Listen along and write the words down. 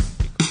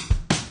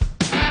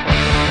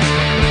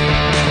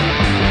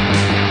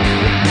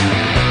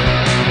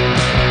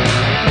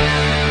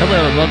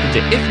Hello and welcome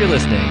to If You're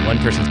Listening, one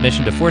person's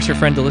mission to force her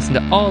friend to listen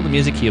to all the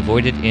music he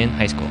avoided in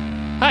high school.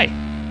 Hi,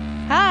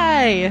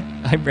 Hi,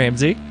 I'm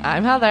Ramsey.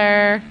 I'm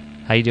Heather.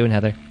 How you doing,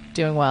 Heather?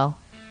 Doing well.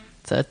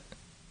 It's a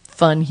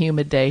fun,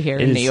 humid day here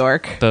It in is New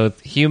York. both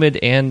humid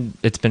and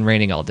it's been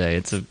raining all day.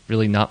 It's a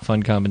really not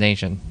fun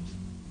combination.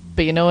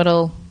 But you know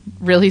what'll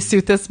really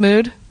suit this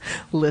mood?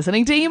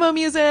 Listening to emo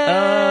music.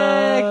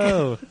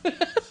 Oh.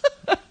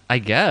 I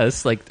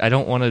guess. I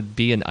don't want to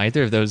be in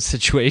either of those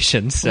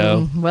situations,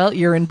 so... Well,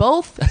 you're in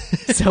both,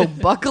 so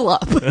buckle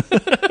up.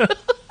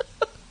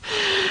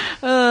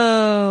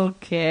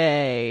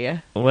 Okay.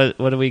 What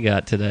do we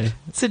got today?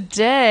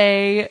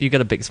 Today, You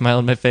got a big smile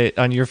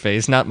on your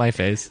face, not my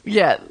face.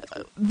 yeah,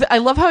 I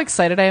love how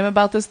excited I am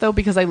about this, though,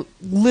 because I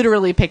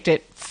literally picked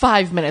it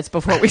 5 minutes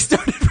before we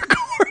started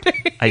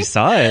recording. I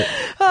saw it.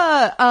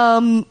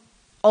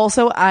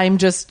 Also, I'm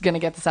just going to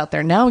get this out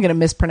there now. I'm going to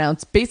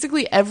mispronounce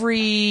basically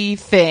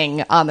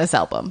everything on this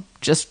album.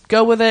 Just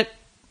go with it.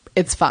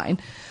 It's fine.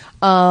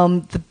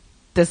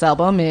 This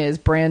album is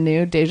brand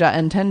new, Deja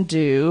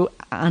Entendu.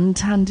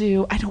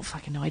 I don't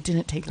fucking know. I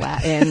didn't take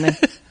Latin.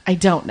 I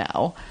don't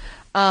know.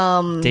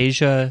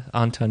 Deja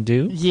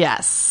Entendu?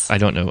 Yes. I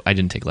don't know. I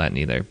didn't take Latin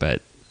either,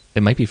 but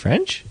it might be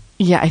French?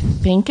 Yeah, I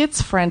think it's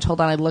French.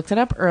 Hold on, I looked it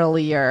up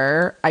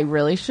earlier. I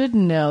really should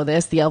know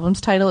this. The album's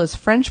title is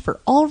French for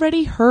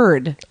Already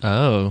Heard.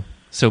 Oh,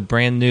 so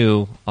brand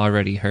new,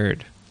 already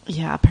heard.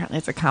 Yeah, apparently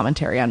it's a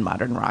commentary on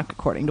modern rock,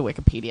 according to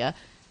Wikipedia.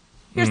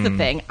 Here's the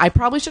thing. I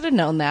probably should have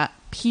known that.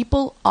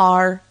 People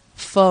are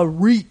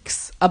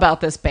freaks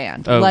about this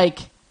band. Oh. Like,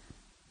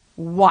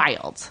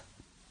 wild.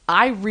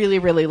 I really,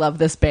 really love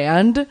this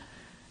band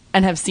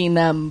and have seen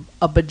them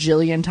a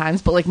bajillion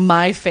times, but,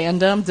 my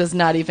fandom does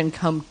not even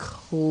come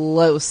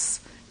close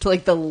to,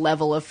 the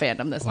level of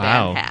fandom this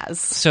band has.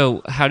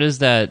 So how does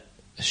that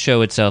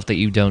show itself that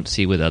you don't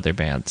see with other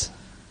bands?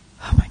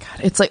 Oh, my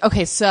God. It's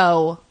okay,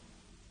 so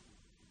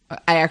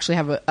I actually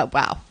have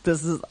wow.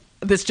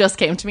 This just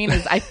came to me, and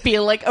I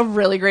feel like a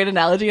really great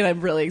analogy, and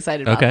I'm really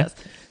excited about this.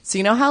 So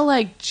you know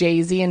how,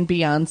 Jay-Z and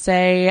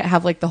Beyonce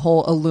have, the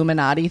whole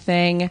Illuminati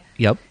thing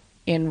Yep.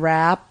 in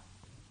rap?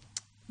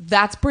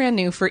 That's brand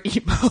new for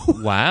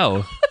emo.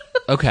 Wow.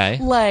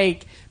 Okay.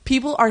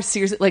 People are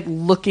seriously,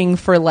 looking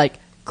for,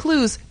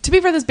 clues. To be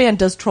fair, this band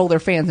does troll their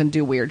fans and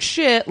do weird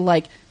shit,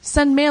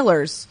 send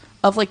mailers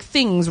of,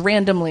 things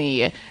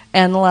randomly,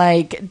 and,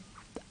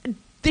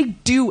 they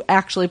do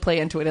actually play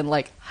into it and,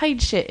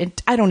 hide shit, and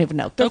I don't even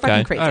know. They're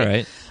fucking crazy. All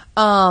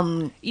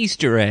right.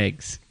 Easter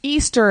eggs.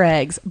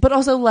 But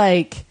also,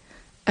 it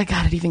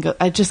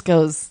just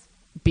goes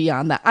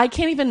beyond that. I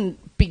can't even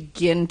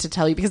begin to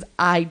tell you because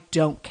I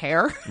don't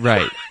care.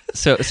 Right.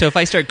 So if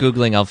I start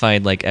Googling, I'll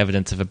find,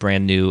 evidence of a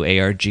brand new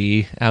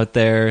ARG out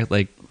there,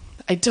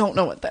 I don't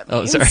know what that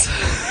means. Oh, sorry.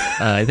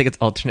 I think it's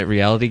alternate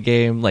reality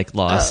game,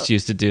 Lost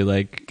used to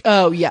do,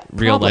 oh, yeah.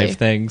 real life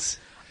things.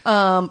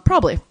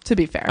 Probably, to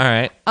be fair. All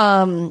right.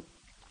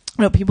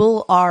 No,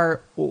 people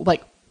are,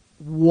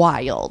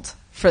 wild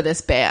for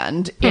this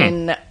band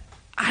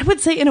I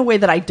would say in a way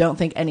that I don't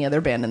think any other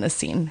band in this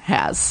scene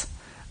has.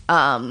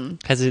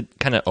 Has it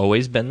kind of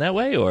always been that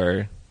way,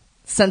 or?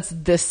 Since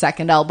this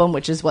second album,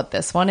 which is what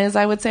this one is,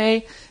 I would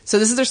say. So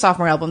this is their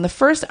sophomore album. The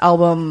first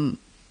album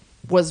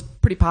was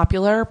pretty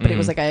popular, but it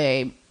was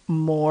a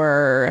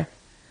more,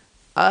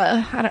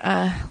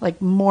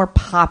 more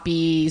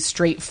poppy,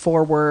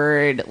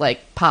 straightforward,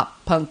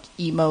 pop punk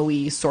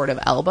emo-y sort of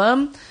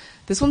album.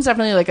 This one's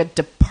definitely a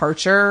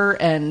departure,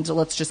 and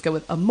let's just go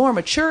with a more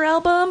mature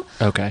album.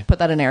 Okay. Put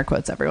that in air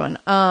quotes, everyone.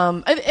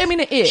 I mean,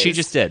 it is. She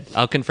just did.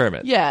 I'll confirm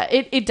it. Yeah,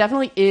 it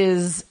definitely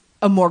is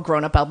a more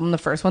grown-up album than the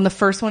first one. The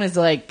first one is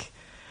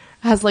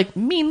has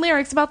mean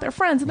lyrics about their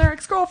friends and their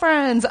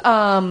ex-girlfriends.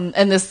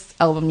 And this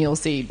album, you'll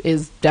see,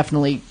 is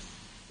definitely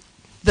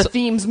the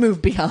themes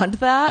move beyond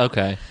that.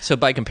 Okay. So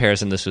by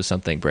comparison, this was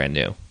something brand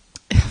new.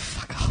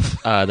 Fuck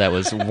off. That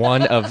was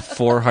one of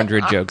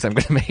 400 jokes I'm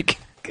going to make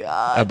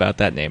about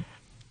that name.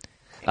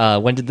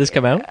 When did this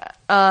come out?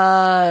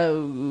 I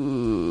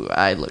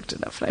looked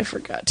it up and I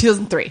forgot.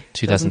 2003.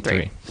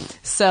 2003.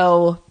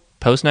 So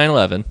post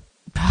 9/11.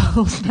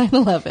 Post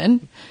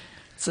 9/11.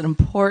 It's an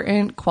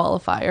important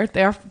qualifier.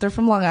 They're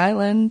from Long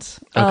Island.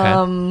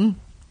 Okay.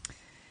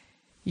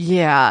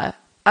 Yeah.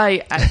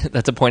 I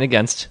That's a point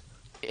against.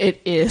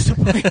 It is.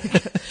 But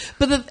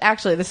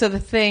the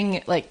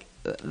thing,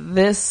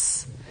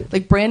 this,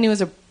 Brand New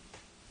is a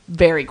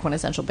very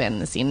quintessential band in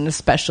the scene, and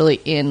especially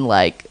in,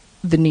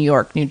 the New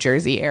York, New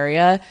Jersey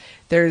area.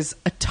 There's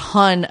a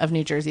ton of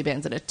New Jersey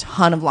bands and a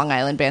ton of Long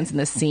Island bands in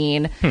the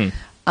scene.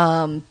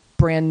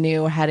 Brand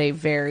New had a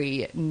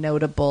very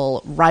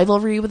notable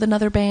rivalry with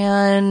another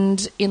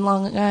band in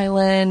Long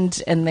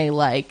Island, and they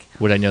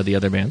Would I know the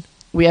other band?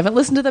 We haven't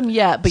listened to them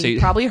yet, but you've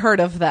probably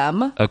heard of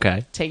them.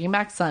 Okay. Taking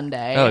Back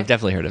Sunday. Oh, I've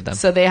definitely heard of them.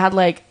 So they had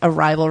a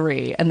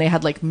rivalry, and they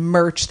had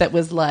merch that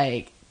was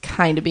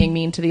kind of being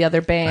mean to the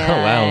other band. Oh,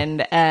 wow.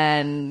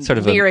 And sort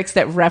of lyrics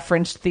that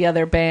referenced the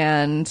other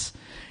band.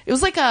 It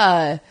was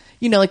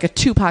like a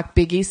Tupac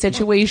Biggie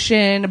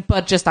situation,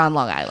 but just on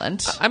Long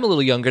Island. I'm a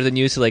little younger than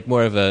you, so like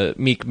more of a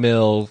Meek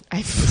Mill.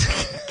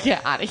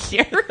 Get out of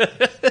here.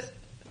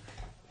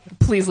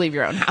 Please leave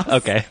your own house.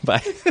 Okay,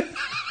 bye.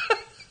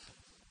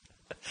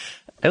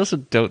 I also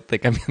don't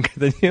think I'm younger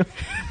than you.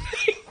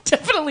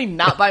 Definitely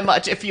not by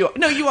much.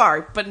 No, you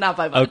are, but not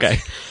by much. Okay.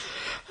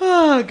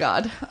 Oh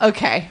God.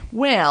 Okay.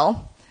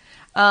 Well,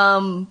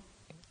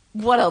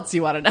 what else do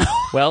you want to know?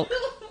 Well,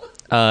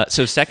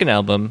 so second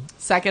album,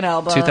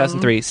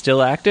 2003,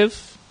 still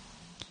active?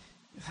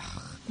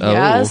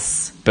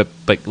 Yes. Oh,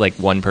 but like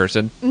one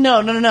person?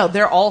 No.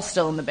 They're all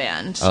still in the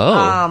band.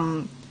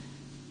 Oh.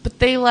 But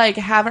they like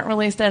haven't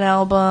released an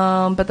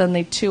album, but then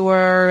they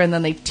tour and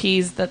then they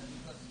tease that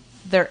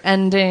they're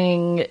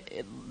ending.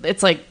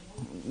 It's like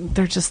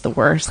they're just the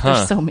worst. Huh.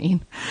 They're so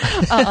mean.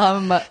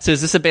 So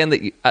is this a band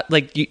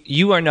that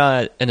you are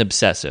not an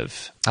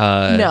obsessive?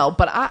 No,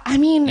 but I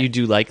mean, you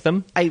do like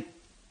them? I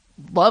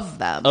love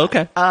them.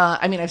 Okay.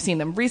 I mean, I've seen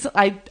them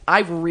recently. I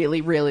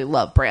really, really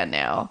love Brand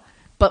New,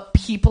 but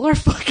people are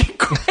fucking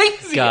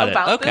crazy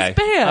about this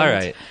band. All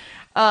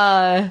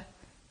right.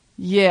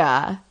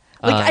 Yeah.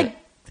 Like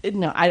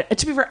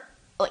to be fair,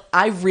 like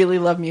I really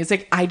love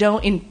music. I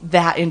don't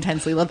that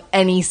intensely love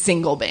any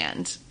single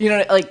band. You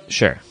know, like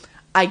sure.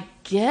 I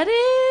get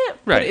it,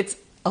 but right. it's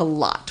a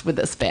lot with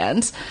this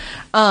band.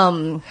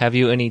 Have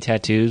you any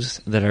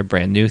tattoos that are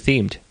Brand New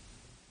themed?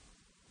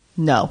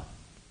 No,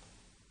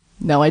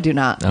 I do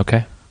not.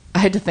 Okay. I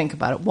had to think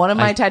about it. One of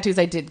my tattoos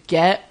I did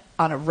get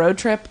on a road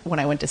trip when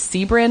I went to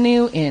see Brand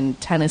New in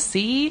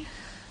Tennessee,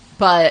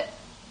 but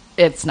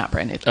it's not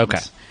Brand New themed. Okay.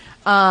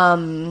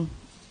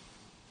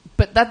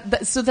 But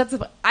that's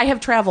I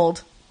have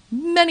traveled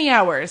many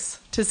hours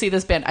to see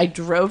this band. I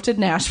drove to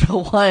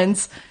Nashville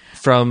once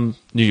from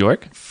New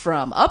York,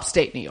 from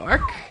upstate New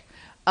York,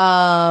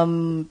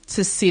 to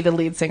see the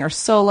lead singer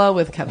solo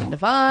with Kevin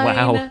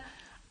Devine.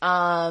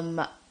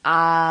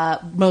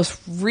 Wow. Most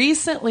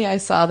recently, I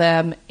saw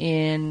them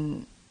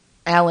in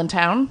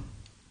Allentown,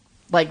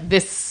 like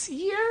last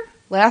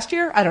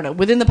year, I don't know,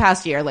 within the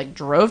past year. Like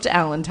drove to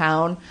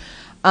Allentown.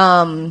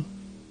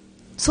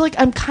 So, like,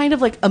 I'm kind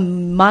of like a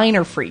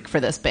minor freak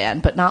for this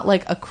band, but not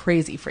like a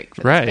crazy freak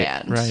for this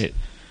band. Right.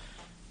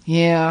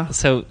 Yeah.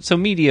 So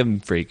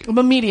medium freak. I'm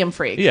a medium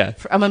freak. Yeah.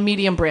 I'm a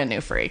medium Brand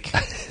New freak.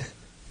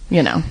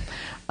 You know.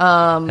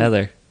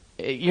 Heather.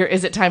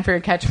 Is it time for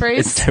your catchphrase?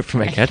 It's time for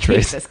my catchphrase. I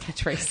hate this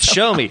catchphrase. So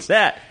Show me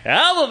that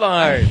album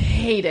art. I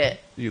hate it.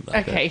 You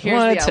love okay, it. here's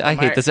What? the album I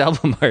hate art. this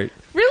album art.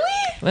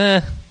 Really?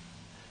 I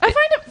find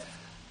it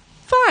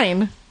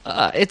fine.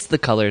 It's the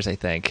colors, I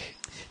think.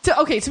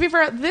 To be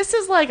fair, this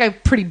is like a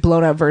pretty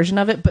blown out version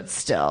of it, but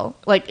still,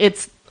 like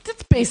it's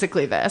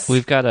basically this.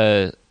 We've got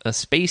a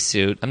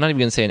spacesuit. I'm not even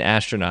going to say an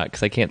astronaut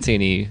because I can't see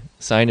any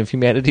sign of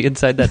humanity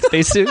inside that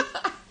spacesuit.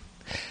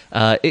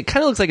 It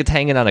kind of looks like it's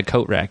hanging on a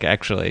coat rack,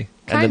 actually.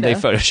 Kinda. And then they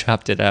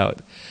photoshopped it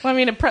out. Well, I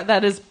mean,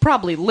 that is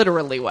probably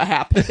literally what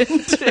happened,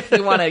 if we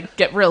want to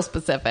get real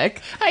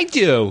specific. I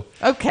do.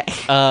 Okay.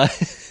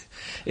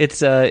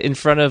 It's in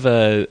front of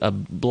a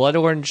blood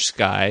orange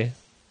sky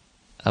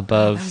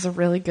above... That was a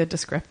really good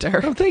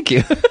descriptor. Oh, thank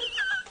you.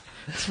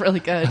 It's really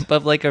good.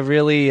 Above like a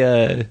really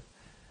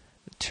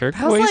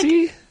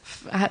turquoisey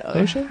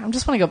ocean? I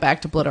just want to go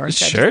back to Blood Orange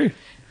Sky. Sure.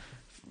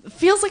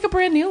 Feels like a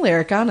Brand New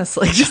lyric,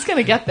 honestly. Just going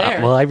to get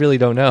there. Well, I really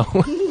don't know.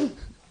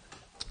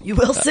 You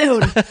will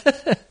soon. If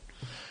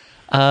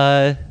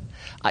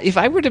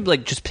I were to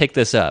like just pick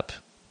this up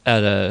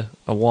at a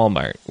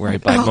Walmart where I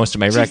buy most of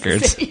my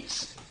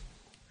records,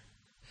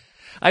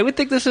 I would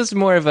think this is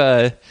more of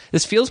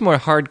this feels more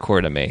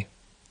hardcore to me.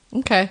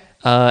 Okay.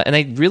 And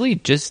I really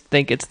just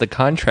think it's the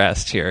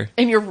contrast here.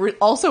 And you're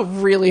also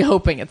really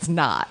hoping it's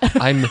not.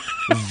 I'm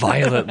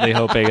violently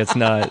hoping it's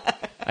not.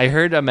 I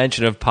heard a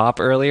mention of pop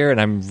earlier, and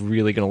I'm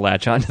really going to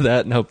latch onto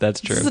that and hope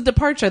that's true. This is a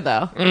departure,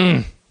 though.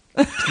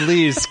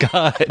 Please,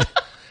 God.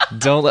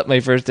 Don't let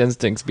my first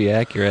instincts be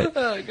accurate.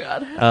 Oh,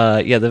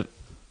 God. Yeah,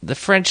 the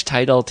French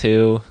title,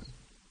 too.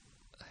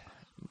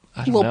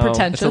 I don't know.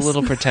 Pretentious. It's a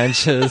little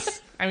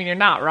pretentious. I mean, you're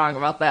not wrong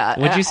about that.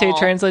 Would you say all.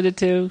 Translated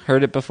to?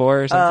 Heard it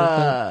before or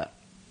something?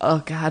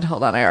 Oh, God,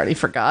 hold on. I already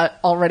forgot.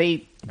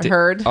 Already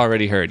heard?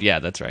 Already heard. Yeah,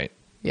 that's right.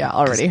 Yeah,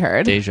 already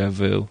heard. Deja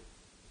vu.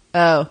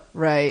 Oh,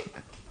 right.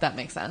 That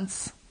makes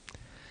sense.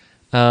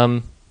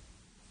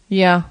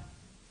 Yeah.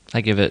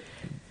 I give it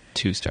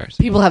 2 stars.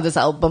 People have this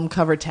album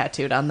cover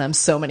tattooed on them.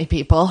 So many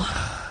people.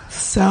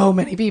 So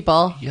many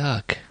people.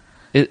 Yuck.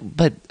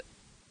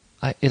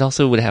 It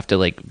also would have to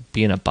like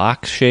be in a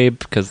box shape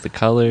because the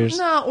colors.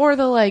 No, or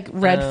the like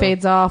red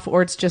fades off,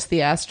 or it's just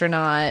the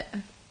astronaut.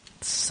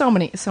 So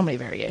many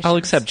variations. I'll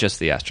accept just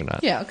the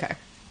astronaut. Yeah, okay.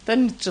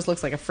 Then it just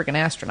looks like a freaking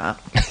astronaut.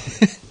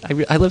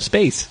 I love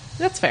space.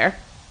 That's fair.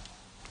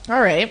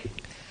 All right.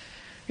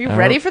 Are you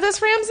ready for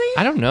this, Ramsey?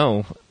 I don't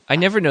know. I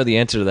never know the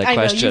answer to that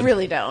question. I know, you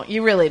really don't.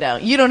 You really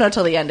don't. You don't know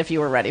till the end if you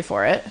were ready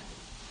for it.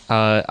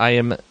 I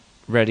am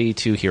ready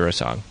to hear a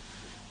song.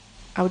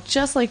 I would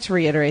just like to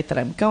reiterate that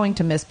I'm going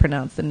to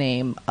mispronounce the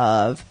name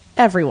of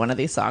every one of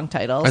these song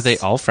titles. Are they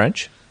all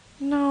French?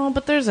 No,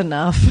 but there's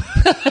enough.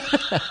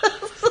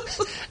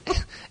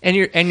 And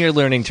you're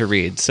learning to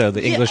read, so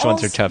the English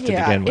ones are tough to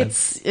begin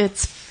with.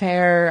 It's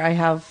fair. I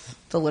have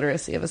the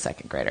literacy of a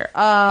second grader.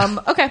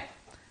 Okay.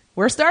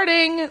 We're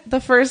starting the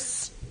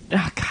first...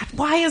 Oh, God,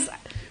 why is...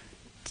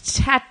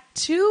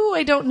 Tattoo?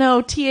 I don't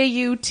know.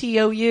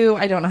 Tautou.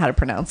 I don't know how to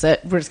pronounce it.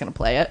 We're just going to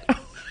play it.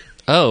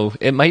 Oh,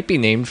 it might be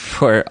named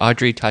for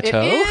Audrey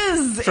Tautou? It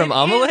is! From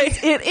Amelie?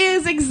 It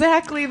is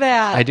exactly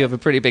that. I do have a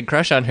pretty big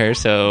crush on her,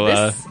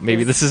 so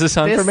maybe this is a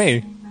song for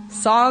me.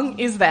 Song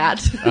is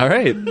that. All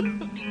right.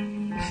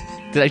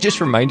 Did I just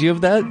remind you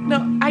of that?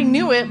 No, I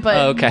knew it, but...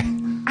 Oh, okay.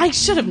 I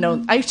should have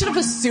known. I should have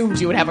assumed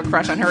you would have a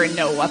crush on her and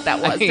know what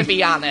that was, to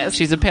be honest.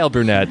 She's a pale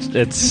brunette.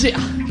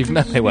 You've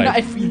met my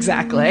wife.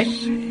 Exactly.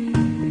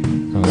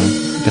 Oh,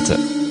 that's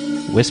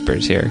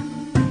whispers here.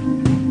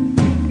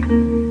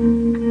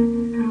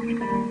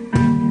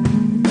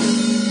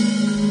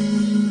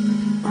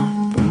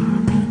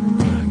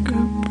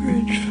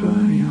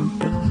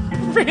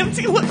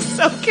 Ramsey looks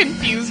so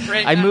confused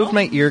right now. I moved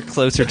my ear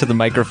closer to the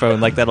microphone,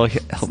 like that'll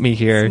help me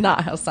hear. It's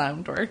not how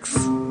sound works.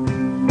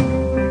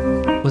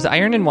 Was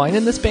Iron and Wine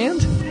in this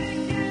band?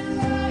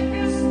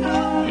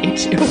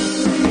 Hate you.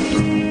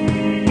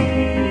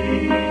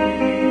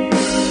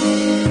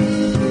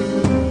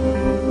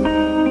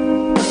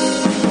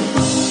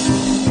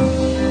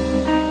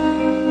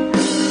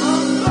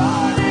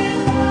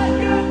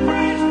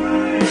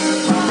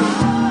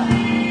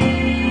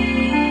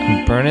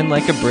 I'm burning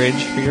like a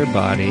bridge for your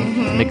body,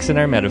 mixing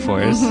our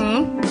metaphors.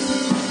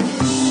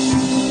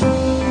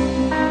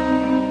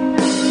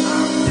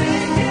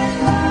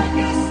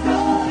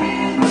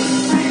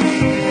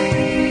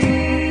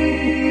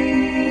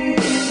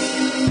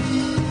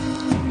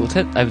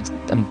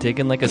 I'm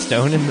digging like a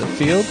stone in the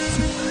field.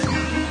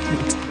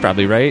 It's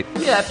probably right.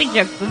 Yeah, I think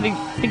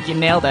you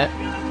nailed it.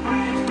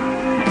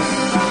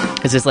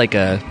 Is this like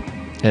an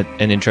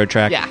intro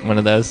track? Yeah. One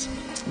of those?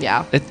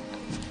 Yeah. It,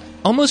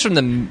 almost from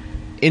the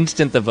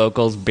instant the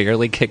vocals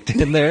barely kicked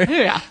in there,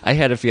 Yeah. I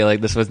had a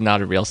feeling this was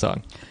not a real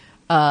song.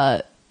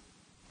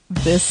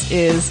 This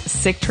is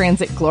Sick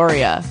Transit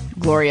Gloria.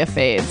 Gloria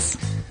Fades.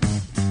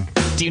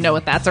 Do you know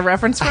what that's a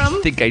reference from? I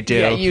think I do.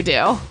 Yeah, you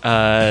do.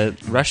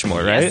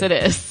 Rushmore, right? Yes, it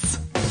is.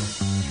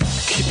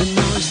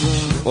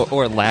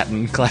 Or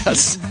Latin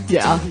class.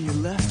 Yeah.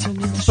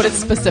 But it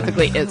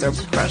specifically is a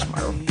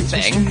Rushmore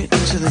thing.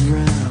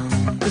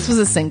 This was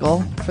a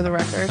single, for the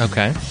record.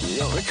 Okay.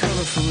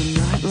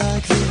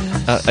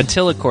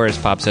 Until a chorus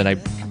pops in, I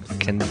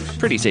can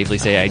pretty safely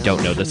say I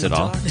don't know this at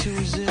all.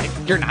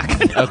 You're not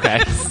going to.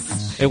 Okay.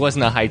 It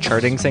wasn't a high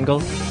charting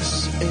single?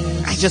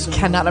 I just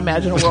cannot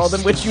imagine a world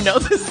in which you know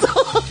this song.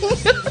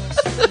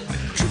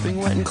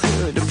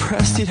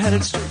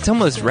 It's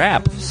almost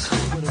rap.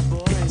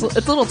 It's a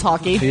little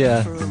talky.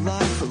 Yeah.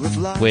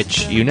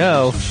 Which, you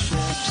know.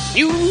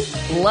 You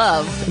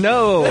love.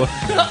 No.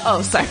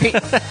 Oh, sorry.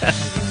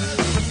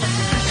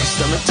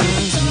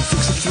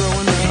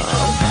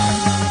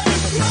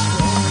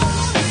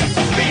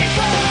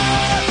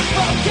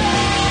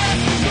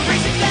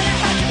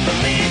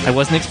 I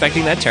wasn't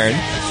expecting that turn.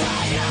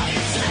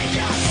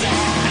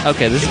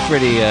 Okay, this is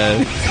pretty,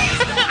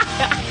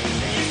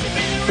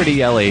 pretty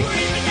yelly.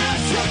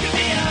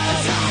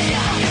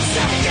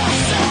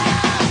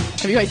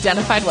 Have you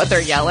identified what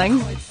they're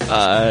yelling?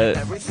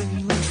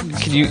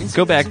 Can you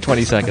go back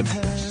 20 seconds?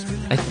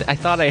 I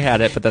thought I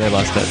had it, but then I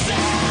lost it.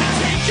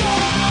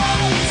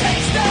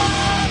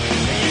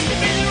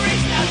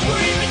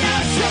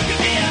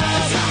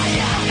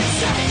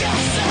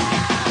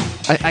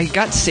 I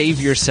got Save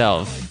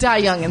Yourself. Die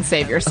young and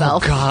save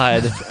yourself. Oh,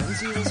 God.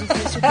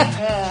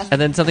 And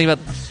then something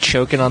about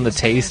choking on the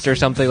taste or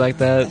something like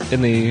that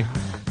in the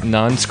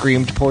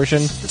non-screamed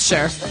portion.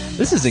 Sure.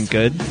 This isn't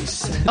good.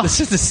 This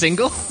is a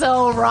single?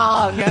 So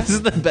wrong. This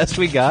is the best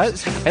we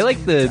got? I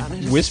like the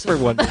whisper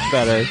one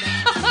better.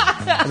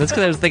 And that's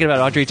because I was thinking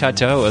about Audrey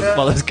Tautou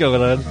while this was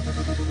going on.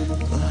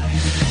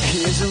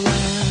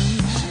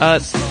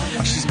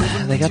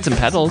 They got some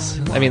pedals.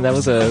 I mean, that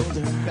was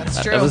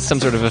That's true. that was some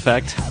sort of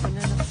effect.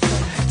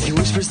 He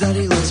whispers that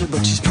he loves her,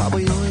 but she's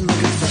probably only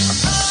looking for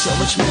so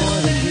much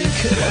more than he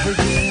could ever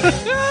give.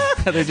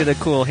 Heather did a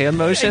cool hand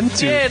motion to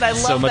did. I love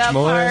so much that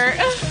more. part.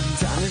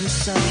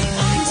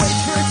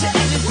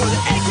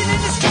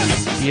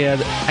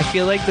 Yeah, I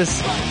feel like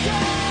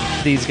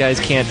these guys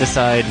can't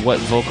decide what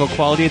vocal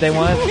quality they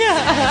want.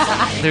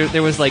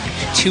 There was like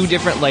two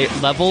different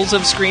levels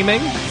of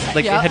screaming.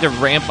 Like Yep. they had to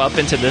ramp up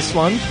into this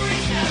one.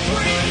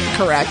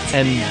 Correct.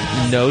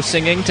 And no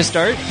singing to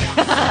start.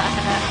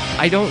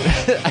 I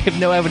have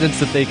no evidence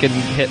that they can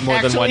hit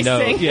more than one Actually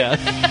note. sing. Yeah.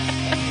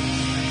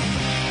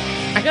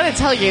 I gotta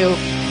tell you,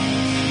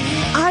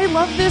 I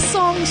love this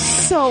song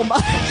so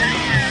much.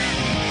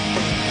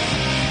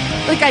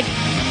 Like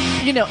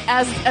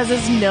as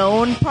is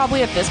known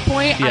probably at this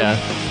point. Yeah.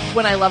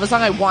 When I love a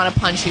song, I want to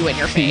punch you in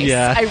your face.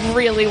 Yeah. I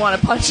really want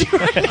to punch you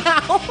right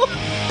now.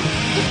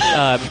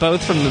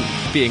 Both from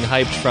being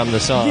hyped from the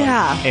song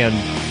Yeah. and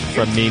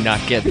from me not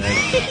getting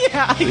it.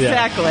 Yeah,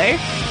 exactly.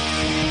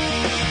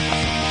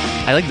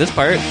 I like this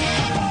part.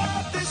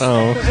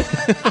 Oh.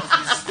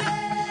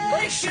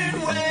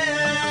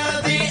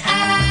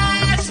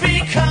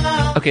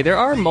 Okay, there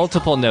are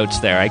multiple notes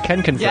there. I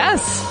can confirm.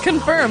 Yes,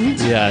 confirmed.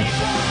 Yeah.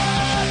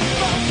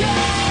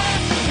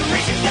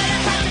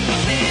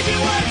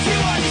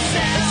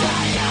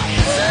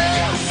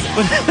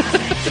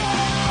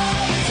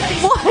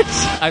 What?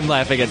 I'm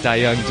laughing at Die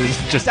Young.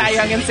 Just Die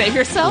young and save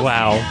yourself?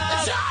 Wow.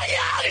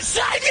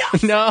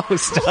 No,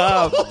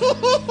 stop.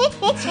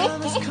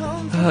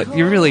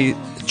 You're really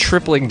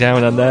tripling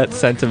down on that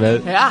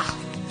sentiment.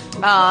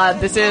 Yeah.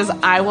 This is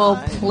I Will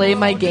Play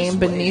My Game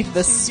Beneath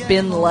the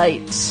Spin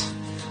Light.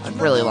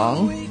 Really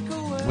long.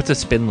 What's a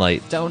spin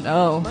light? Don't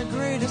know.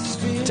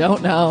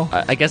 Don't know.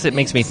 I guess it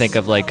makes me think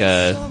of like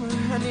a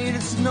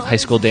high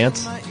school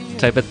dance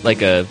type of,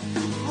 like a,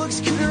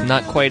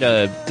 not quite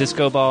a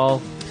disco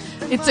ball.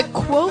 It's a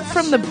quote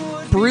from the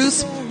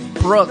Bruce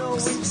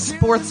Brooks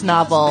sports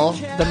novel,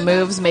 The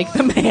Moves Make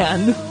the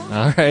Man.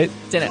 All right.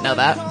 Didn't know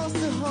that.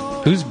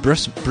 Who's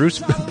Bruce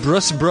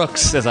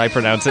Brooks, as I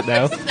pronounce it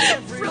now?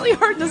 It's really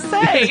hard to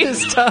say. It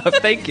is tough.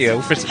 Thank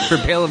you for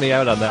bailing me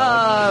out on that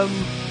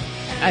one.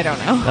 I don't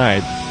know. All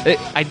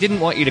right. I didn't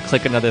want you to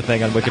click another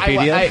thing on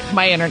Wikipedia.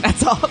 My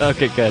internet's off.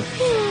 Okay, good.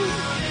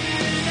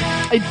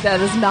 That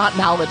is not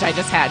knowledge I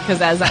just had,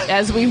 because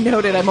as we've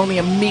noted, I'm only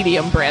a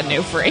medium brand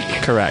new freak.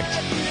 Correct.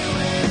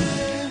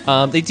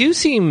 They do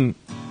seem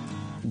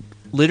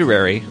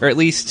literary, or at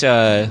least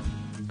pop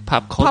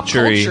culture. Pop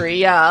culture,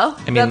 yeah.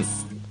 I mean,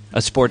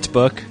 a sports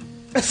book,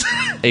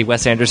 a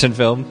Wes Anderson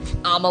film,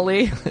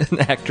 Amelie, an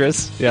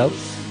actress. Yep.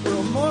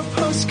 More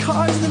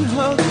postcards than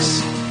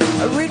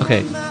hooks.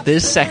 Okay,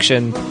 this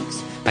section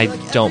I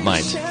don't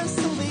mind.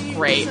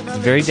 great.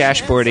 Very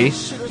dashboardy.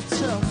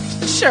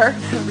 Sure,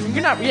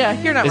 you're not.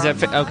 Yeah, you're not. Is wrong.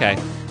 that okay?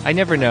 I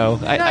never know.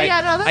 that's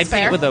I paint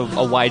fair. with a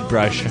wide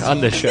brush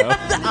on this show.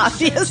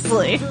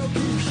 Obviously.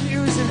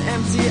 Pews and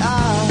empty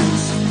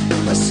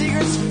eyes. My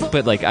secrets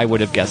But like, I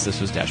would have guessed this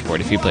was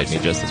dashboard if you played me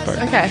just this part.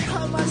 Okay.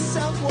 cut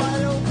myself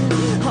wide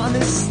open. On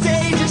this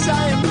stage as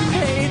I am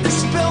paid to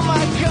spill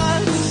my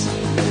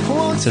guts.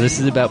 Won't So this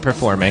is about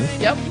performing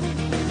Yep.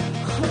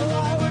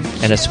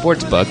 and a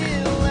sports book.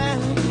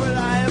 but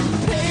I am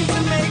paid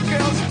to make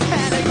girls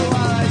panic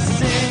while I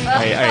sing. All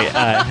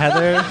right,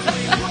 Heather.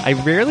 I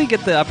rarely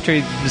get the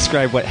opportunity to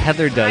describe what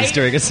Heather does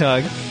during a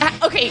song.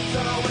 Okay.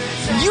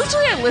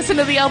 Usually I listen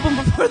to the album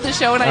before the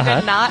show, and I Uh-huh.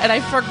 did not, and I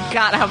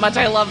forgot how much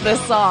I love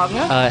this song.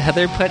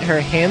 Heather put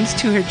her hands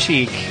to her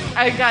cheek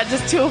I got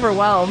just too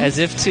overwhelmed. as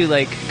if to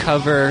like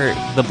cover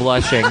the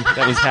blushing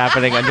that was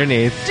happening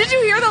underneath. Did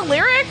you hear the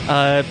lyric?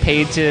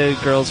 Paid to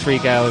girls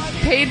freak out.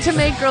 Paid to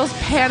make girls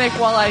panic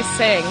while I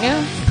sing.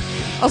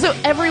 Also,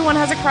 everyone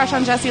has a crush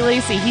on Jesse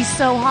Lacey. He's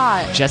so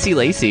hot. Jesse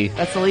Lacey.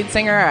 That's the lead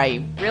singer.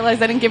 I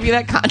realized I didn't give you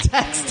that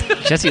context.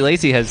 Jesse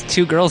Lacey has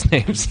 2 girls'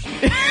 names.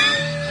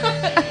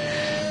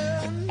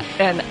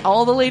 And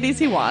all the ladies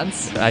he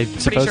wants. I Pretty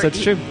suppose sure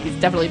that's true. He's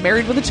definitely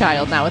married with a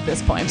child now at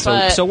this point.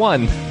 But So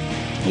one.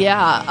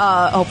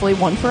 yeah, hopefully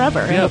one forever.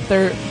 I Yeah. hope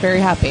they're very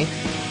happy.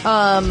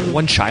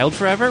 One child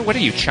forever? What are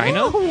you,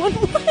 China? Oh, one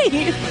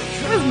way.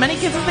 As many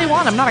kids as they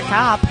want. I'm not a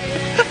cop.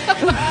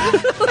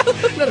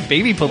 Not a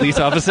baby police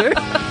officer.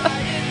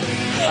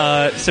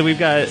 So we've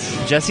got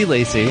Jesse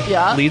Lacey,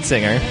 Yeah. lead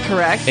singer.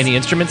 Correct. Any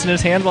instruments in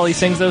his hand while he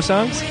sings those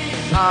songs?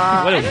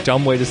 What a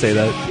dumb way to say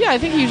that. Yeah, I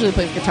think he usually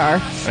plays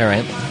guitar. All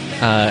right.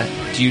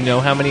 Do you know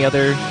how many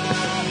other,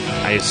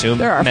 I assume,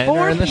 There are men 4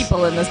 are in this?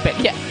 people in this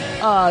band.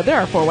 Yeah. There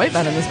are 4 white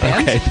men in this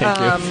band. Okay, thank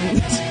you.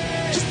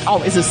 Just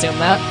always assume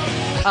that.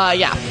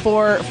 Yeah,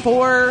 four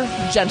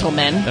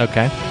gentlemen.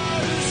 Okay.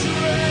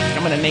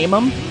 I'm going to name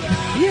them.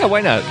 Yeah,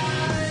 why not?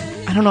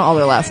 I don't know all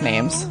their last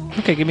names.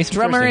 Okay, give me some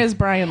Drummer first names. is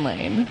Brian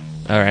Lane.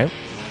 All right.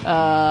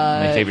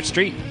 My favorite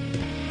street.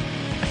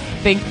 I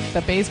think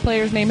the bass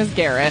player's name is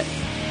Garrett.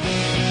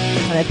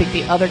 And I think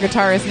the other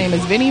guitarist's name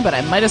is Vinny, but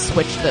I might have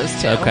switched those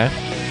 2. Okay.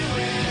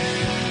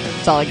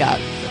 That's all I got.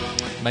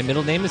 My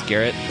middle name is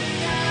Garrett.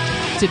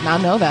 Did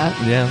not know that.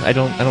 Yeah, I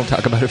don't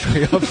talk about it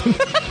very often.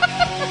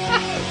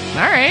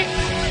 All right.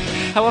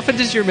 How often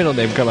does your middle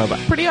name come up?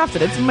 Pretty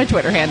often. It's my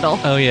Twitter handle.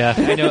 Oh yeah,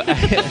 I know.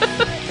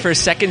 For a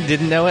second,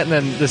 didn't know it, and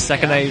then the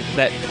second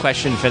that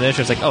question finished,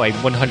 I was like, oh, I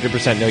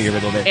 100% know your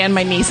middle name. And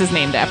my niece is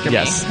named after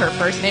Yes. me. Her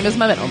first name is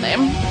my middle name.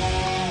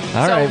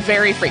 All so right.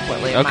 very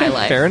frequently in Okay, my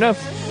life. fair enough.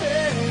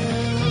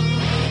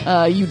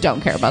 You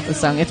don't care about this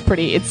song. It's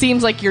pretty. It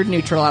seems like you're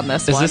neutral on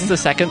this Is one. this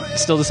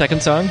still the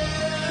second song?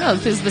 No,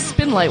 this is the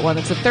Spin Light one.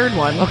 It's the third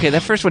one. Okay,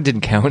 that first one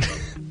didn't count.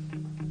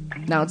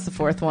 Now it's the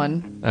fourth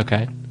one.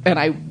 Okay. And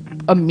I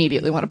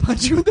immediately want to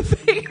punch you in the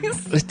face.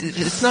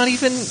 It's not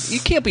even, you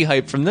can't be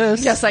hyped from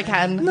this. Yes, I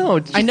can. No,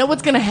 just- I know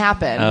what's going to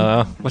happen.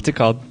 What's it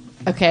called?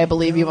 Okay, I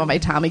believe you want my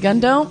Tommy gun,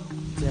 don't?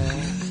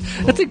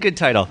 That's a good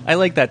title. I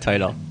like that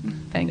title.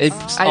 Thanks.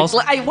 It's also-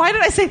 why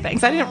did I say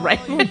thanks? I didn't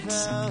write it.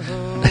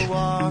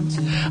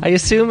 I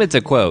assume it's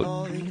a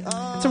quote.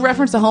 It's a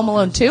reference to Home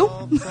Alone 2.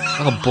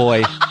 Oh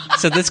boy.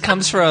 So this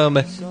comes from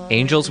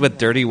Angels with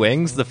Dirty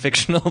Wings, the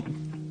fictional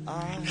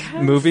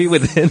movie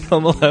within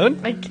Home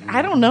Alone? Like,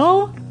 I don't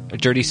know.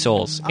 Dirty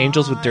Souls.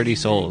 Angels with Dirty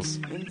Souls.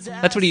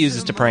 That's what he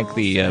uses to prank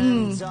the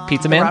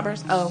pizza man.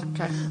 Robbers? Oh,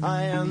 okay.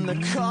 I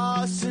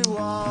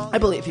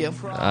believe you.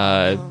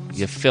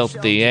 You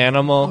filthy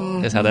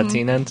animal is how that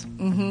scene ends.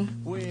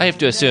 I have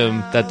to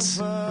assume that's...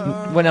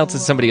 When else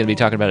is somebody going to be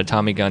talking about a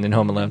Tommy gun in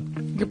Home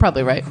Alone? You're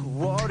probably right.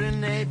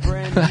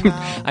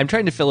 I'm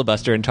trying to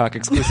filibuster and talk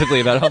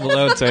exclusively about Home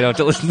Alone so I don't have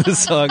to listen to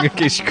this song in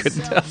case you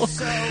couldn't tell. This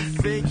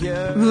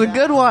is a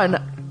good one.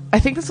 I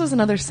think this was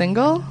another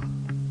single.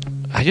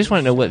 I just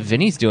want to know what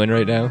Vinny's doing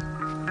right now.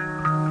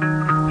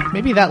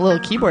 Maybe that little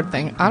keyboard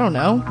thing. I don't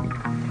know.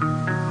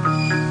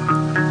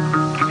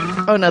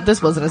 Oh, no,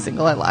 this wasn't a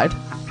single. I lied.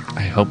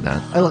 I hope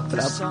not. I looked it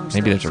up.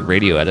 Maybe there's a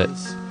radio edit.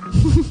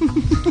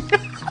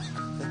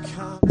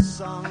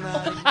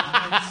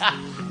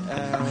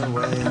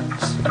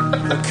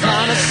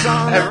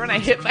 Remember when I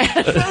hit my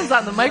headphones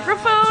on the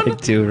microphone? I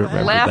do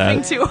remember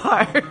Laughing that. too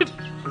hard.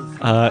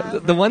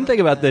 The one thing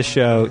about this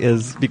show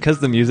is because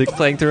the music's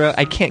playing throughout,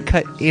 I can't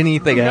cut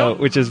anything out,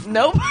 which is...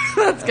 Nope.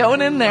 That's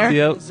going in there.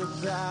 Yep.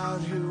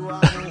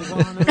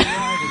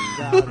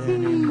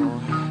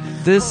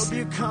 This,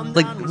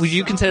 like, would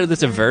you consider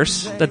this a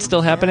verse that's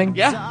still happening?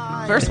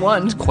 Yeah. Verse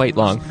 1. Quite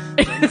long.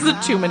 It's a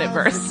 2-minute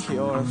verse.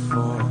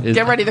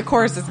 Get ready, the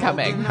chorus is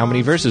coming. How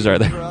many verses are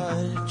there?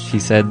 He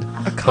said,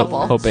 A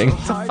couple. hoping.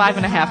 It's a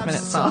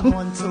 5.5-minute song.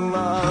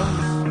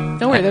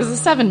 Don't worry, there's a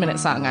 7-minute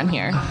song on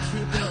here.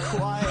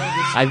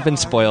 I've been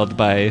spoiled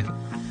by...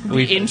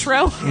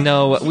 Intro?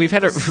 No, we've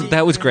had a...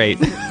 That was great.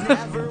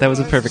 That was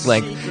a perfect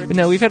length. But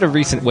no, we've had a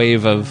recent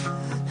wave of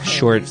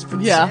short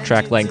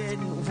track length.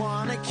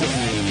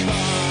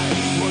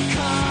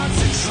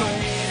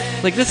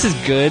 Like, this is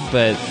good,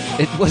 but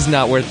it was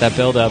not worth that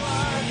build-up.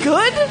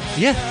 Good?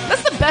 Yeah.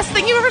 That's the best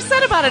thing you've ever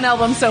said about an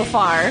album so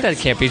far. That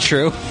can't be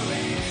true.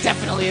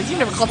 Definitely is. You've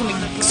never called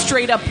something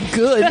straight up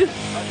good.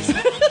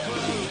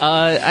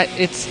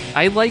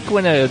 I like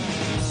when a...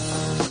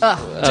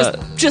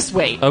 Just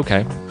wait.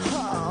 Okay.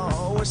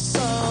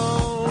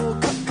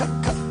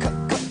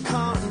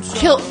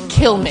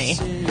 Kill me.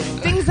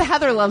 Things that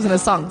Heather loves in a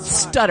song.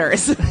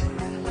 Stutters.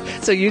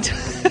 So you...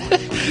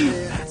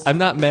 I'm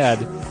not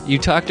mad. You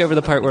talked over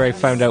the part where I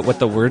found out what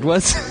the word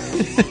was?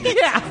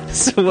 Yeah.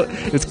 So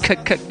it was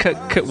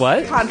cut,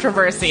 what?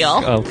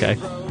 Controversial. Okay.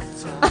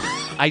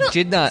 I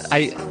did not...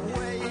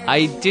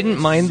 I didn't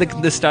mind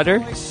the stutter,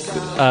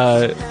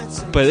 but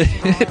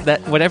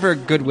that whatever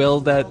goodwill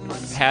that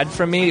had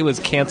from me, it was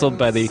canceled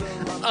by the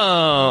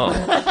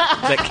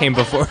that came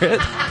before it.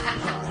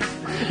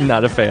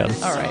 Not a fan.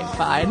 All right,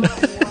 fine.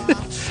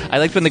 I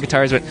liked when the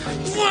guitars went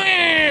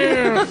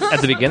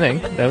at the beginning.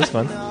 That was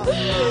fun.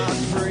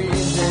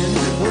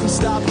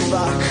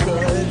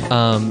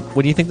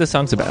 What do you think the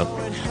song's about?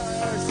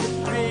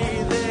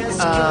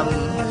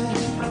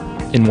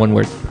 In one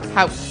word.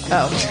 How?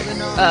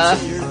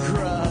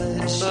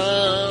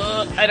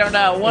 I don't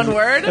know. One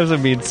word? That was a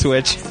mean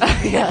switch.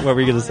 Yeah. What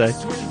were you going to say?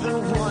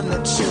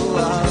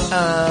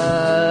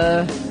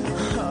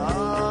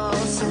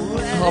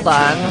 Hold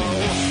on.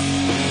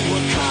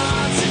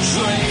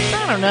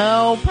 I don't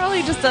know.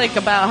 Probably just like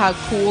about how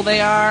cool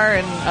they are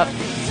and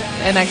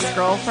an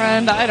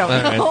ex-girlfriend. I don't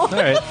know. All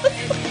right.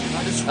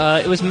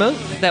 It was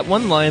that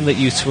one line that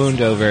you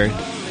swooned over.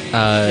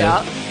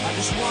 Yeah.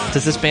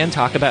 Does this band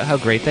talk about how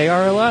great they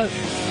are a lot?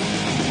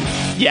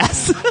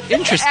 Yes.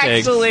 Interesting.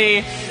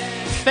 Actually,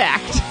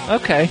 fact.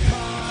 Okay.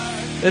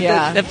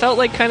 Yeah. It felt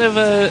like kind of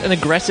an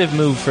aggressive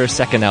move for a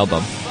second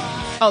album.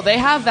 Oh, they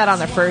have that on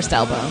their first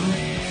album.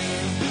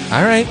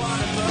 All right.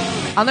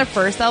 On their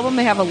first album,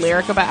 they have a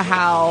lyric about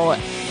how,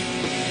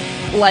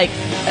 like,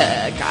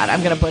 God,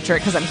 I'm going to butcher it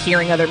because I'm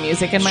hearing other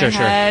music in my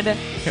head.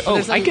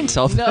 Oh, I can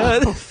solve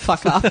that. No,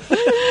 fuck off.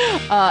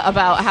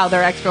 About how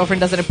their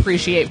ex-girlfriend doesn't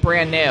appreciate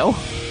Brand New.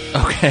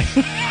 Okay.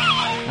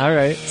 All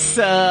right.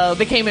 So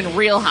they came in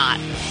real hot.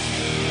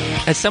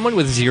 As someone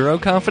with zero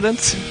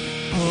confidence,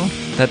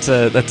 that's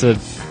a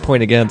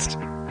point against.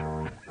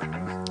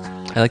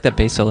 I like that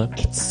bass solo.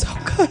 It's so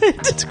good.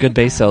 It's a good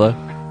bass solo.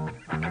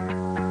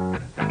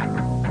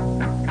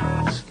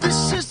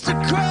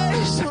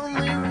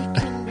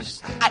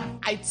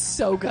 It's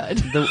so good.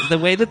 The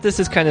way that this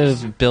is kind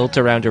of built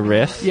around a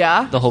riff,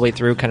 Yeah. the whole way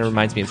through, kind of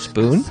reminds me of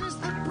Spoon.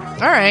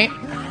 All right.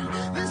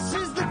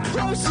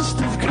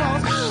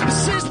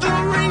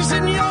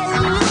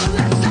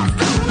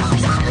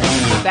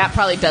 That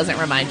probably doesn't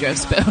remind you of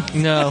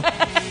Spoon. No.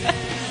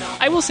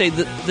 I will say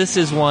that this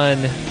is one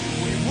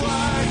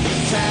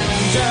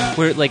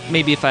where, like,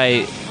 maybe if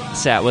I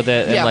sat with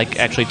it and, like,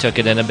 actually took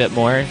it in a bit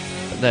more,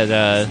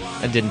 that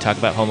I didn't talk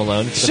about Home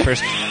Alone for the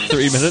first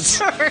 3 minutes.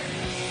 Sure.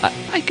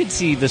 I could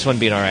see this one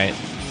being all right.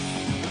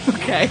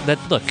 Okay.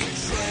 Look,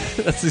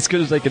 that's as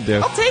good as I can do.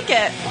 I'll take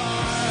it.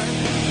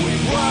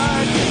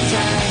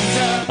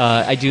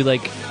 I do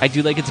like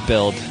its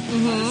build.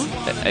 Mm-hmm.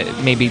 I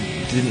maybe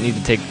didn't need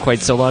to take quite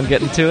so long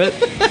getting to it.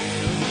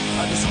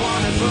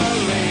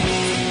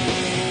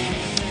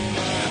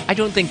 I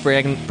don't think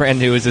brand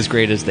New is as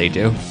great as they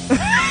do.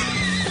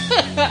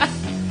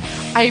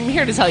 I'm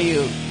here to tell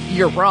you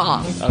you're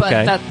wrong, but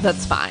Okay.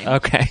 that's fine.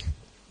 Okay.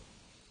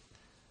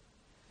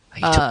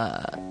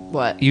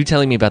 What? You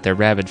telling me about their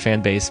rabid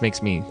fan base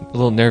makes me a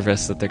little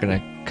nervous that they're going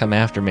to come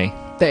after me.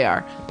 They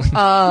are. This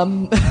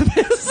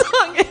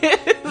song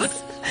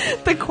is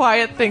The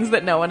Quiet Things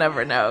That No One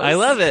Ever Knows. I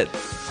love it.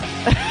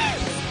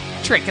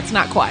 Trick, it's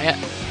not quiet.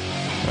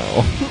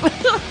 Oh.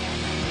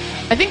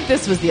 I think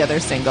this was the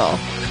other single.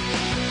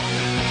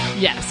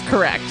 Yes,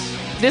 correct.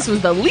 This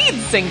was the lead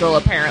single,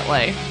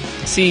 apparently.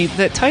 See,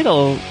 the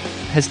title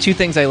has two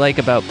things I like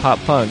about pop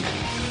punk,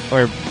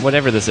 or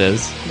whatever this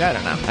is. I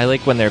don't know. I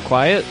like when they're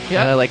quiet,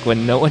 Yeah. and I like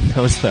when no one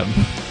knows them.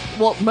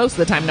 Well, most of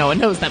the time, no one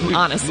knows them,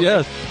 honestly.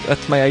 Yeah,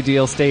 that's my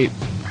ideal state.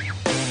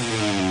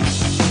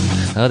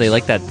 Oh, they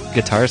like that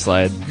guitar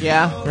slide.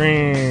 Yeah.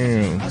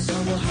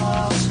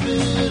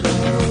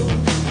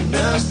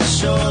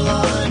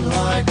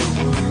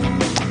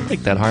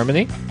 Like that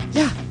harmony.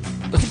 Yeah.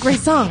 It's a great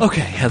song.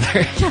 Okay,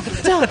 Heather.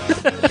 Duh.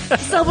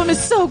 This album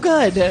is so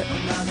good.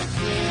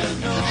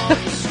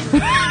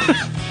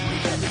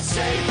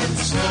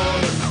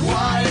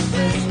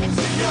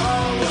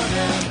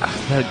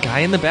 The guy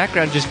in the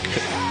background just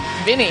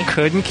Vinny.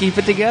 couldn't keep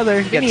it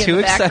together. Vinny Got in too the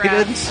excited.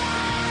 background.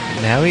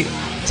 Now we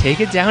take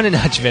it down a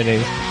notch,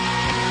 Vinny.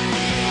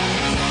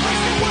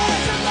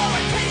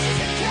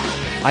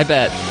 I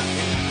bet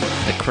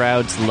the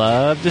crowds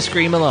love to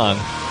scream along.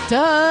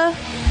 Duh.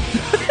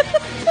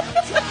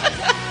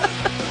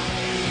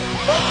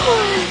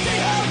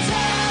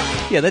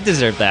 Yeah, that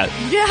deserved that.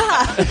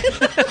 Yeah.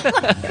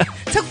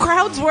 That's how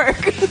crowds work.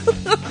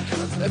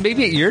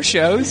 Maybe at your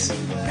shows.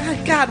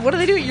 God, what do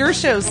they do at your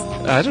shows?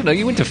 I don't know.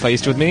 You went to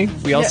Feist with me.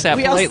 We all sat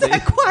we politely. all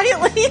sat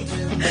quietly.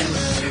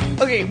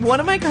 Okay, one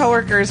of my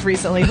coworkers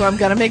recently, who I'm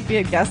gonna make be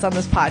a guest on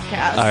this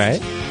podcast, All right.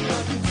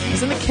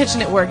 was in the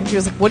kitchen at work, and she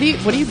was like, "What do you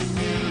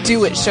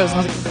do at shows?" And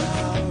I was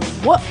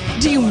like, "What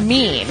do you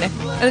mean?" And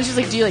then she's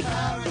like, "Do you like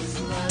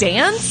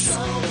dance?"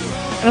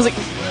 And I was like,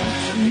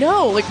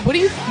 "No, like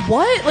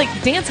what? Like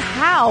dance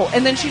how?"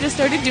 And then she just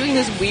started doing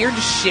this weird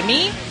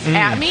shimmy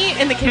at me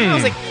in the kitchen. I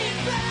was like,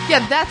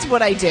 "Yeah, that's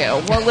what I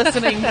do while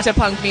listening to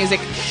punk music.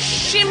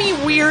 Shimmy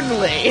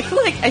weirdly.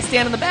 Like I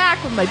stand in the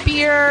back with my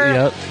beer,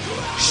 Yep.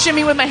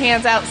 shimmy with my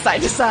hands out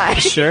side to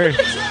side." Sure.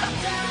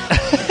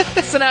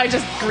 So now I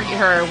just greet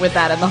her with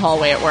that in the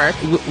hallway at work.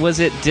 Was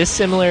it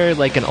dissimilar,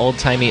 like an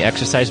old-timey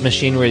exercise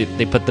machine where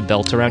they put the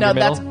belt around No, your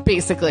middle? that's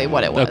basically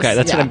what it was. Okay,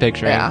 that's what I'm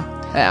picturing.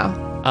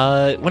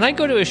 Yeah. When I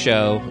go to a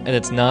show and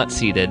it's not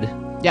seated,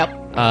 Yep.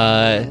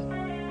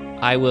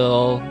 I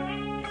will,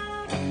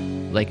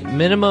 like,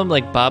 minimum,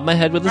 like, bob my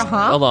head with this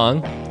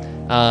along.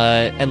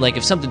 And, like,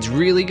 if something's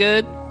really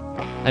good,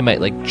 I might,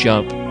 like,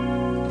 jump.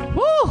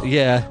 Woo!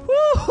 Yeah.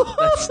 Woo!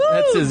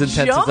 That's as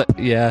intense Jump? as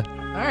yeah.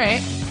 All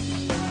right.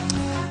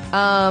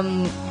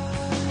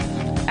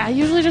 I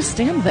usually just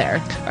stand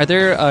there. Are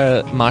there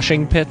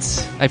moshing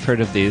pits? I've heard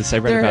of these. I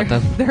read about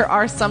them. There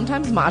are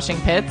sometimes moshing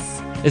pits.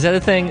 Is that a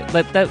thing?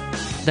 That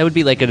would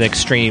be like an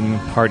extreme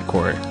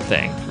hardcore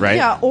thing, right?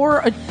 Yeah, or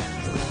a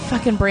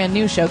fucking brand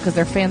new show because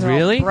their fans are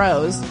Really? all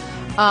bros.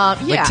 Yeah.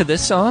 Like to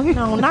this song?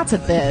 No, not to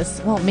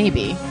this. Well,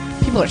 maybe.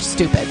 People are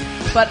stupid.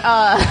 But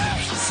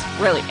just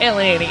really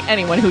alienating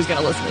anyone who's going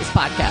to listen to this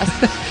podcast.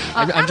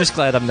 I'm just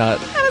glad I'm not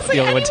Honestly,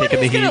 the only one taking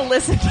the anyone heat. who's going to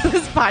listen to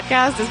this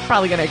podcast is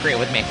probably going to agree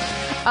with me.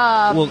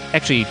 Well,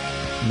 actually,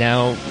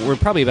 now we're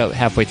probably about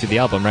halfway through the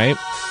album, right?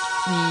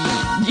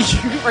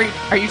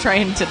 Are you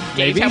trying to gauge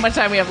Maybe. how much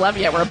time we have left?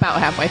 Yeah, we're about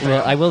halfway through.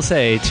 Well, I will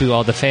say to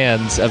all the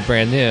fans of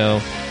Brand New,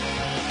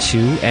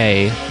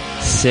 2A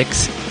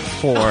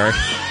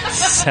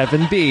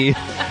 647B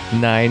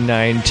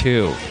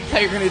 992. I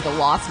thought you were going to do the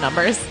lost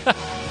numbers.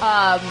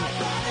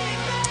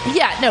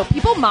 Yeah, no,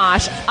 people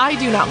mosh. I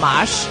do not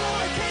mosh.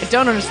 I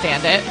don't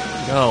understand it.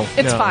 No,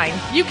 It's fine.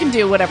 You can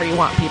do whatever you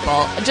want,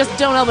 people. Just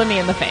don't elbow me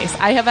in the face.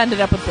 I have ended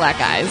up with black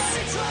eyes.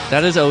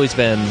 That has always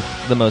been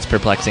the most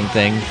perplexing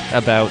thing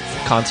about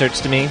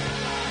concerts to me.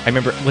 I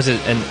remember, was it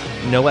a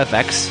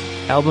NoFX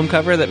album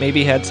cover that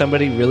maybe had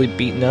somebody really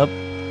beaten up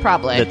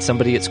Probably. that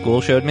somebody at school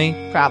showed me?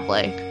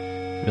 Probably.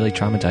 Really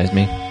traumatized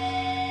me.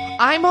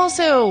 I'm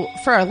also,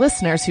 for our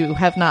listeners who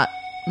have not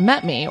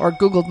met me or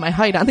Googled my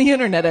height on the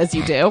internet as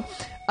you do.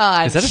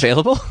 Is that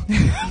available?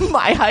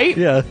 My height?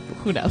 Yeah.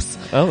 Who knows?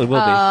 Oh, it will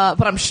be.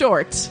 But I'm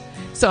short.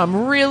 So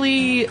I'm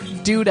really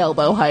dude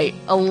elbow height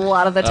a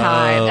lot of the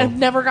time. Oh. I've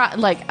never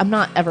gotten, I'm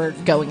not ever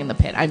going in the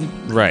pit.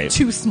 I'm Right.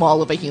 too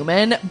small of a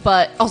human,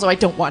 but also I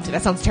don't want to.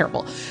 That sounds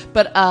terrible.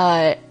 But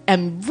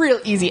I'm real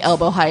easy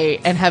elbow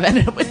height and have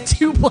ended up with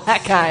 2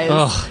 black eyes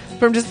Ugh.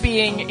 from just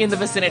being in the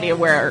vicinity of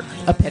where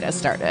a pit has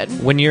started.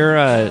 When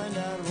you're,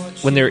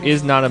 when there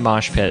is not a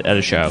mosh pit at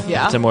a show,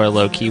 Yeah. it's a more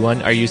low-key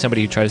one, are you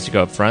somebody who tries to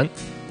go up front?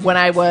 When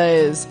I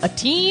was a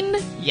teen,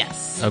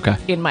 yes. Okay.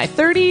 In my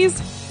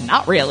 30s,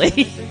 not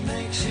really.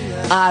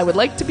 I would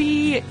like to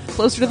be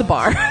closer to the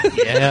bar.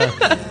 Yeah.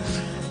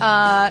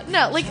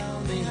 No,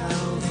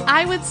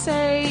 I would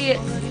say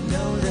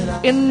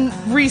in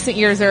recent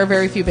years there are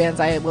very few bands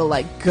I will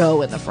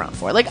go in the front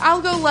for.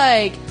 I'll go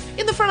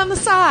in the front on the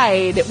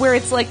side where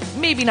it's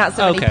maybe not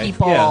so many Okay,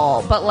 people,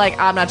 yeah. but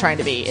I'm not trying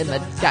to be in the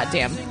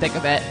goddamn thick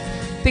of it.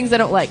 Things I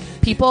don't like: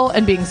 people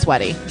and being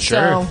sweaty.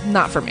 Sure. So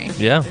not for me.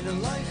 Yeah.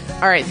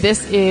 All right,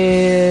 this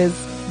is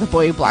The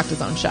Boy Who Blocked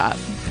His Own Shot.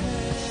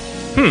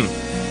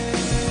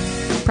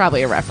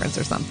 Probably a reference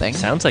or something.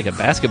 Sounds like a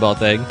basketball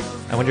thing.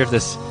 I wonder if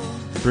this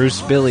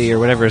Bruce Billy or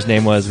whatever his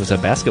name was a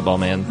basketball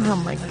man. Oh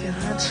my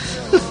god.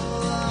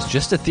 It's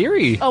just a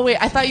theory. Oh wait,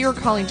 I thought you were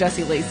calling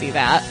Jesse Lacey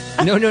that.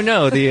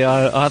 No. The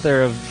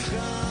author of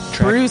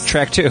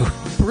Track 2.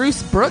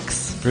 Bruce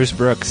Brooks? Bruce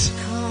Brooks.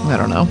 I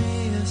don't know.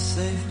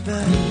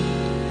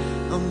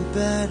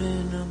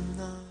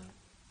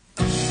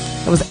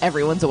 That was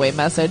everyone's away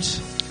message.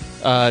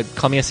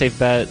 Call me a safe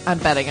bet. I'm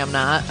betting I'm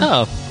not.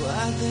 Oh,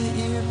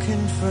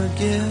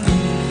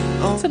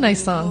 It's a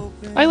nice song.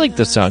 I like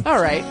this song.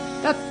 All right.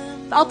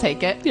 I'll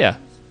take it. Yeah.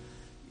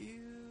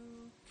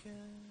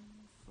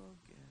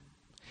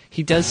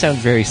 He does sound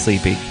very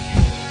sleepy.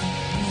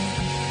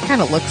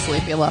 Kind of looks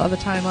sleepy a lot of the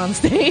time on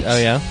stage. Oh,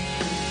 yeah?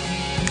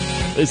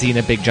 Is he in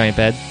a big giant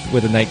bed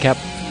with a nightcap?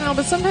 No,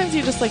 but sometimes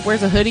he just like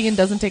wears a hoodie and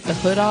doesn't take the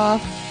hood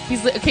off.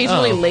 He's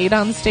occasionally laid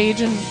on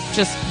stage and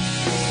just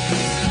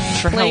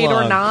For how played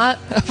or long? not.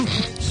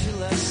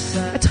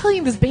 I tell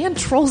you, this band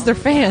trolls their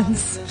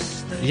fans.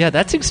 Yeah,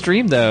 that's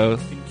extreme, though.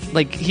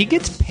 Like, he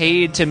gets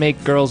paid to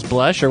make girls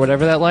blush or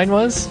whatever that line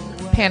was.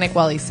 Panic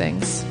while he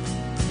sings.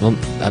 Well,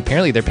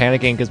 apparently they're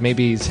panicking because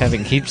maybe he's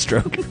having heat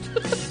stroke.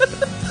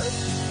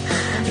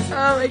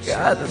 Oh my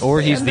god. this Or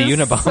he's band the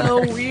is Unabomber.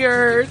 So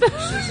weird.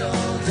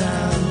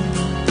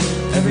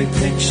 Every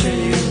picture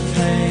you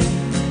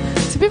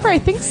paint. To be fair, I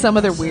think some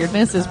of their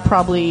weirdness is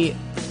probably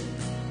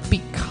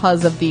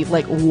because of the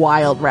like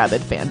wild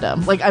rabid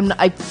fandom. Like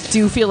I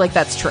do feel like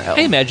that's true.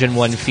 I imagine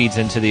one feeds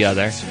into the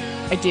other.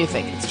 I do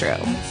think it's true.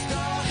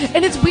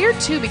 And it's weird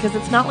too because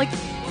it's not like,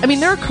 I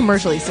mean, they're a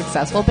commercially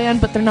successful band,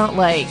 but they're not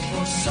like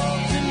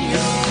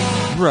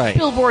Right.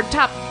 Billboard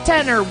top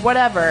 10 or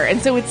whatever.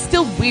 And so it's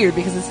still weird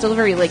because it's still a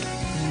very like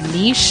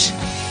niche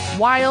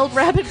wild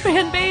rabid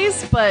fan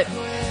base, but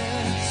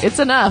it's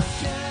enough.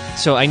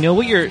 So I know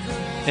what your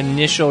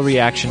initial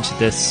reaction to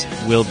this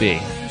will be.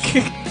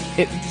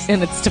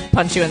 And it's to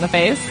punch you in the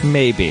face.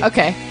 Maybe.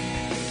 Okay.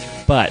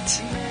 But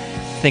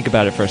think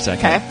about it for a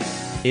second. Okay.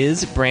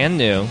 Is Brand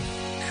New,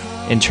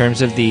 in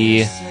terms of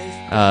the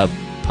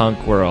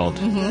punk world,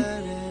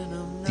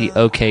 the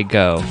OK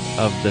Go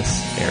of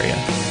this area?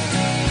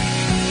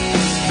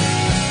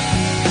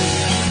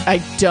 I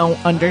don't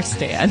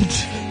understand.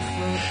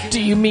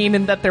 Do you mean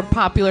in that they're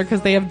popular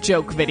because they have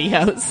joke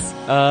videos?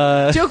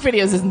 Joke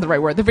videos isn't the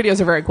right word. The videos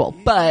are very cool,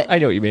 but I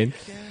know what you mean.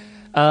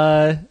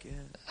 I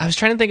was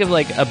trying to think of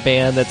like a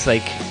band that's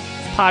like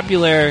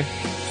popular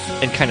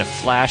and kind of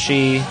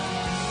flashy.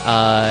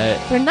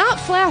 they're not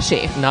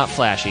flashy. Not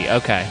flashy.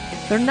 Okay.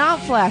 They're not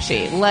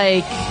flashy.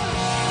 Like,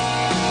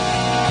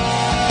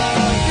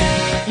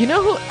 you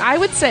know who I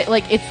would say,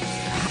 like, it's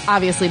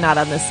obviously not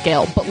on this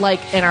scale, but like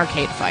an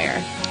Arcade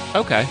Fire,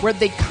 Okay. where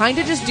they kind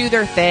of just do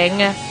their thing.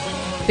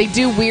 They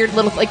do weird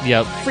little, like,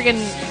 Yep. freaking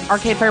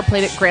Arcade Fire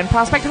played at Grand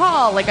Prospect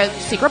Hall, like a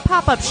secret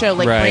pop-up show.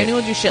 Like, Right. Brand New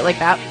will do shit like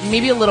that.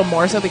 Maybe a little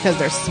more so because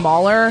they're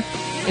smaller,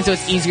 and so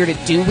it's easier to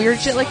do weird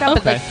shit like that. But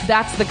Okay. like,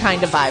 that's the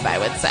kind of vibe I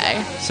would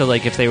say. So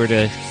like if they were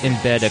to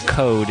embed a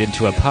code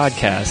into a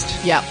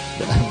podcast, Yep.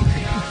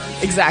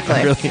 Exactly.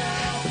 I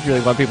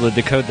really want people to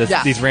decode this,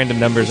 Yeah. these random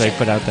numbers I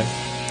put out there.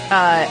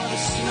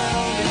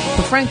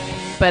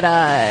 But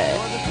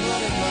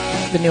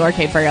the new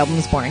Arcade Fire album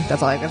is boring.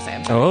 That's all I gotta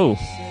say. Oh.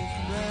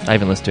 I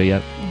haven't listened to it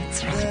yet.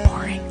 It's really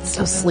boring. It's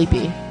so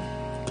sleepy.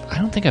 I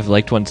don't think I've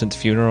liked one since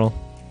Funeral.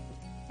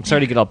 I'm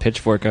sorry to get all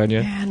pitchfork on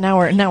you. Yeah, now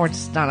we're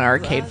just on our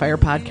Arcade Fire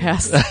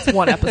podcast. It's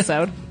one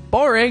episode.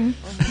 Boring.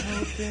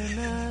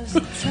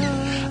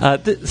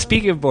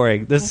 Speaking of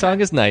boring, this song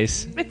is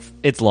nice.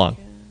 It's long.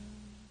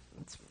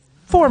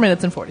 4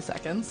 minutes and 40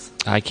 seconds.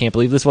 I can't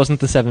believe this wasn't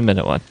the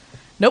 7-minute one.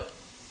 Nope.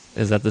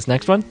 Is that this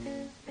next one?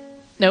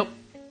 Nope.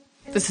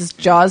 This is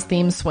Jaws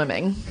theme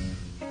swimming.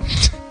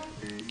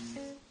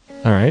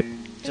 All right.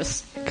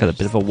 Just Got a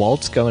bit of a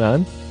waltz going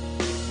on.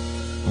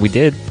 We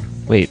did.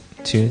 Wait.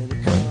 2,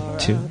 1,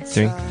 2,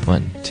 3.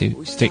 1,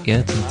 2, 3. Yeah,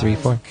 it's in 3,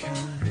 4.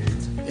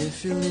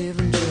 If you're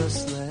leaving,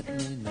 just let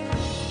me know.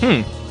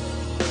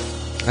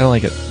 I don't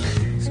like it.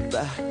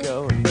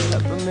 Tobacco and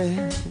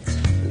peppermint.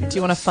 do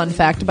you want a fun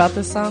fact about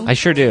this song? I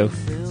sure do.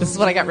 This is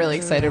what I got really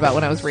excited about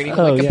when I was reading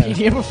Oh, yeah.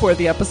 Wikipedia before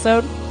the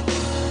episode.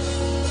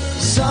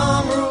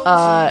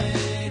 Summer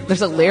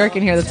There's a lyric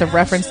in here that's a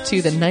reference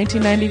to the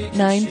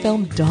 1999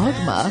 film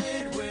Dogma.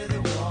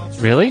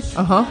 Really?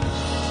 Uh-huh.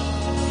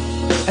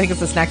 I think it's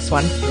this next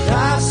one.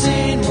 I've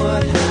seen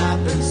what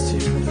happens to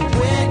the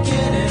wicked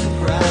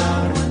and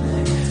proud when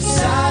they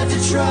decide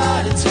to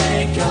try to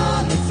take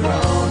on the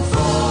throne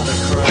for the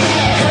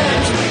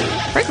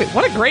crown. Frankly,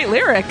 what a great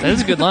lyric. That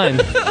is a good line.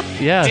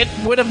 Yeah. It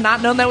would have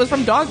not known that was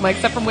from Dogma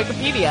except from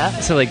Wikipedia.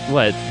 So, like,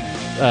 what?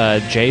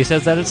 Jay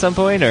says that at some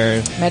point,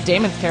 or? Matt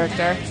Damon's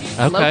character.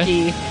 Okay.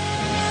 Loki.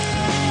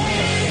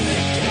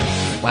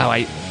 Wow,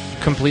 I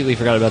completely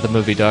forgot about the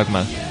movie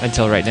Dogma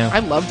until right now. I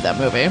loved that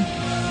movie.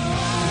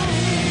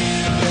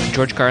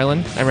 George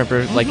Carlin, I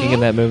remember liking in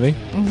that movie.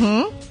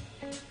 I'm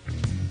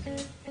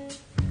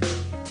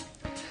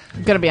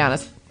gonna be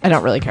honest. I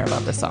don't really care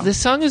about this song. This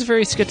song is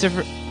very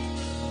schizophrenic.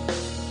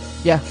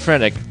 Yeah.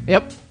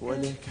 Yep.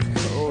 When it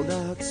gets cold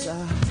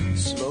outside,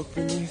 smoke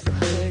beneath the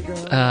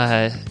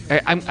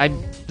playground.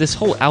 I'm this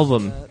whole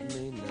album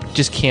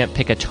just can't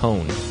pick a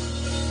tone.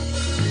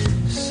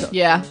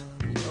 Yeah.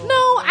 No,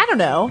 I don't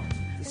know.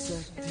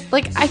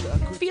 Like, I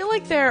feel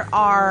like there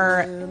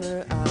are...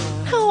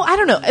 No, I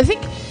don't know. I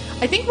think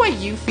why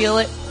you feel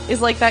it is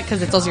like that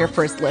because it's also your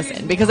first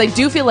listen. Because I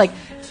do feel like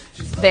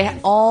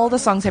all the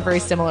songs have very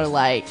similar,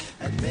 like,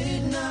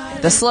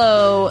 the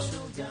slow...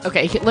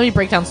 Okay, let me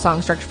break down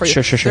song structure for you.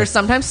 Sure. There's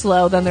sometimes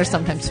slow, then there's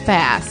sometimes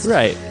fast.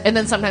 Right. And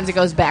then sometimes it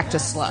goes back to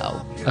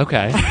slow.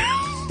 Okay.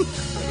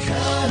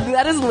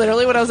 That is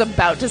literally what I was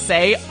about to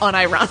say,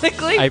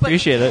 unironically. I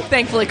appreciate it.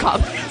 Thankfully,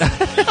 called.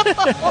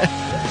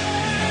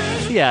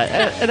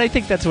 Yeah, and I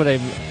think that's what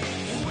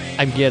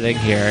I'm getting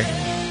here.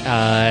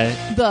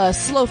 The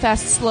slow,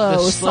 fast,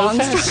 slow, The slow, song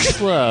fast, structure.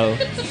 slow.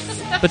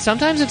 But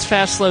sometimes it's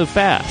fast, slow,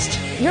 fast.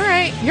 You're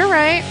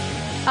right.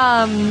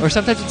 Or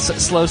sometimes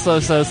it's slow, slow,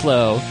 slow,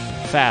 slow.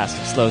 Fast,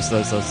 slow,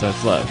 slow, slow, slow,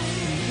 slow.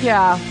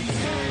 Yeah.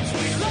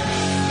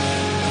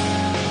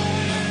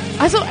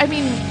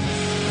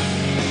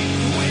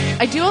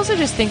 I do also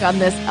just think on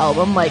this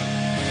album, like,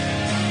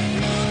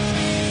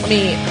 let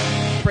me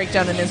break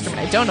down an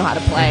instrument I don't know how to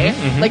play.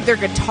 Like, their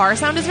guitar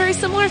sound is very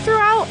similar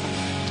throughout.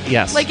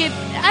 Yes. Like,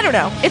 I don't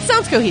know. It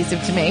sounds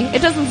cohesive to me.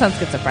 It doesn't sound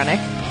schizophrenic.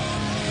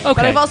 okay.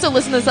 But I've also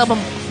listened to this album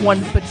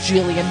 1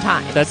 bajillion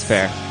times. That's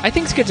fair. I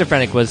think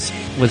schizophrenic was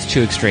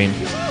too extreme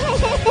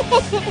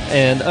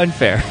and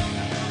unfair.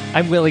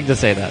 I'm willing to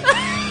say that.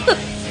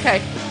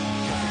 Okay.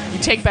 You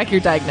take back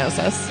your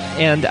diagnosis.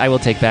 And I will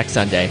take back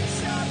Sunday,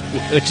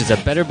 which is a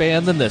better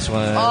band than this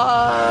one.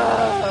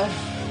 I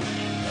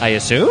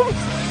assume?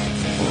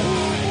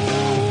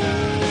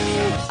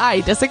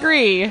 I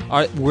disagree.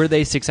 Were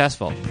they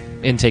successful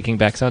in taking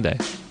back Sunday?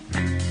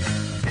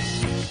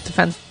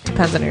 Depends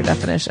on your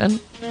definition.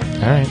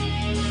 All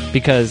right.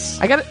 Because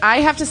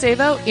I have to say,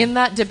 though, in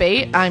that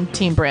debate, I'm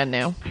team Brand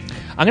New.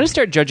 I'm going to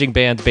start judging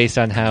bands based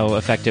on how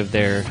effective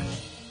their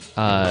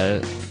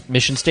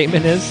mission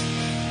statement is.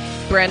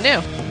 Brand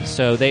New.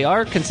 So they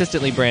are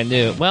consistently brand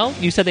new. Well,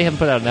 you said they haven't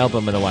put out an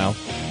album in a while.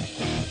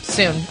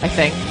 Soon, I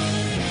think.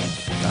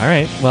 All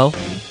right. Well,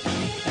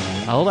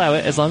 I'll allow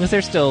it as long as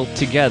they're still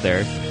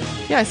together.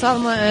 Yeah, I saw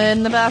them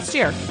in the last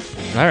year.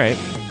 All right.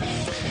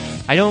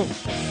 I don't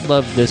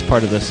love this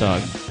part of the song.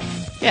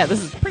 Yeah,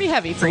 this is pretty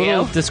heavy for It's a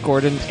little you.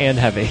 discordant and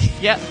heavy.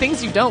 Yeah,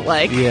 things you don't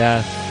like.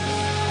 Yeah.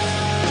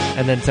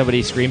 And then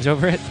somebody screams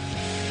over it.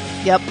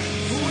 Yep.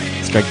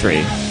 Strike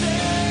 3.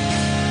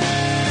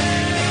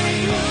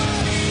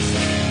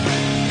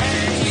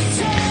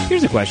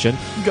 Here's a question.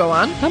 Go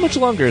on. How much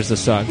longer is this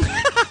song?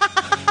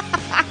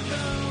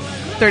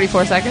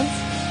 34 seconds.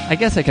 I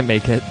guess I can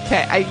make it.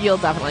 Okay, you'll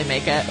definitely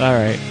make it. All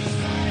right.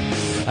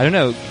 I don't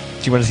know. Do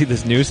you want to see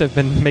this noose I've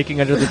been making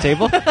under the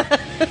table?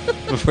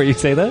 Before you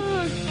say that?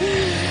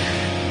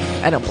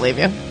 I don't believe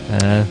you.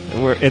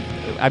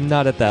 I'm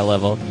not at that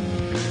level.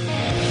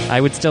 I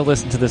would still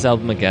listen to this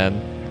album again.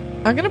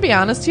 I'm going to be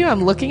honest with you.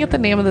 I'm looking at the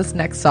name of this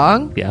next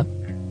song. Yeah.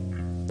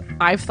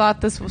 I've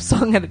thought this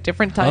song had a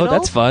different title. Oh,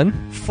 that's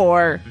fun.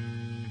 For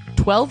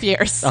 12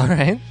 years. All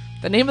right.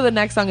 The name of the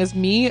next song is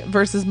Me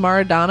versus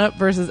Maradona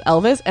versus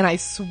Elvis, and I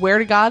swear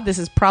to God, this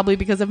is probably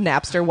because of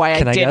Napster why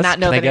I did not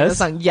know the name of the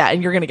song. Yeah,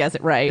 and you're going to guess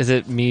it right. Is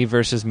it Me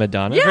versus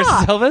Madonna Yeah.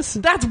 versus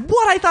Elvis? That's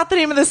what I thought the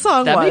name of this song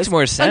was. That makes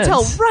more sense.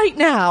 Until right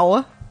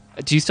now.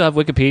 Do you still have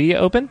Wikipedia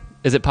open?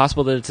 Is it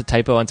possible that it's a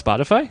typo on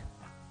Spotify?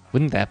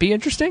 Wouldn't that be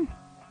interesting?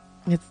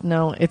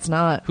 No, it's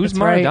not. Who's It's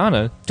right.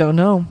 Maradona? Don't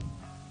know.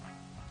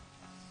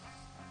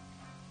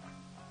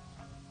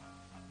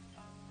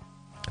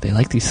 They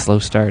like these slow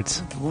starts.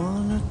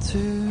 1 or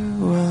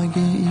 2, I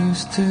get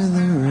used to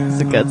the room.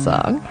 It's a good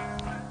song.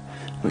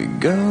 We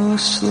go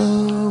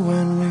slow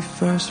when we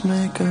first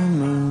make our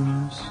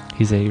moves.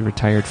 He's a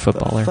retired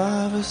footballer.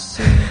 5 or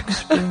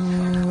 6,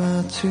 bring you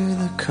out to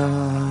the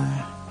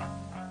car.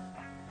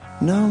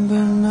 Number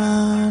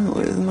 9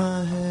 with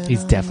my head.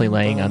 He's definitely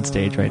laying on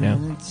stage right now.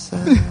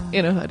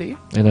 In a hoodie.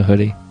 In a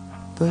hoodie.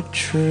 But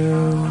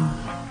true,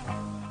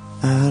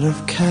 out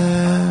of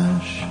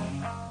cash.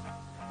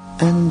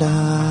 And I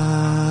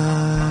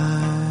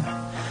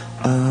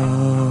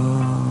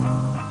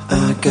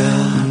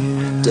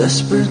got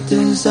desperate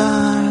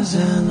desires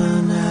and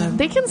an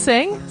They can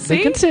sing. See?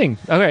 They can sing.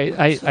 All right.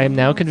 I am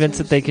now convinced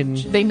that they can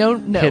They know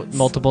notes. hit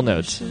multiple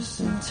notes.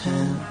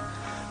 intent.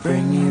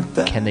 Bring you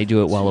back. Can they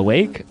do it while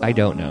awake? I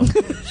don't know.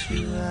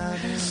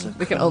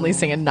 They can only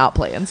sing and not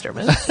play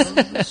instruments.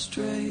 A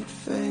straight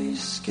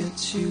face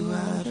gets you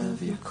out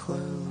of your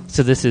clothes.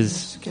 So this is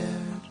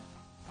Scared.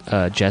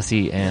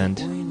 Jesse and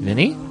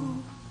Vinny?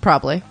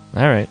 Probably.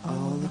 All right.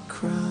 All the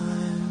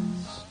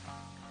crimes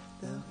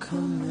they'll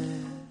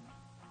commit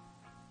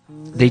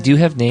They do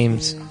have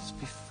names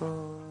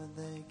before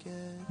they get.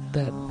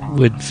 that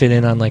would fit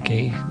in on like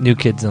a New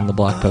Kids on the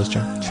Block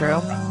poster. True.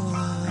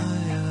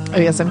 Oh,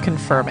 yes, I'm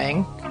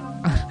confirming.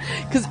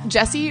 Because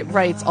Jesse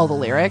writes all the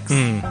lyrics.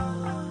 And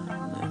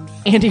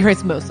he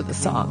writes most of the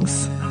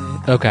songs.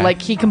 Okay.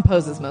 Like, he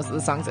composes most of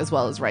the songs as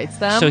well as writes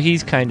them. So he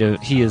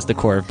is the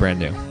core of Brand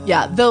New.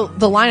 Yeah, the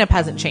lineup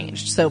hasn't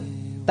changed, so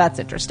that's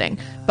interesting.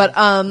 But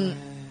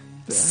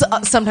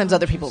sometimes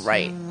other people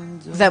write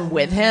them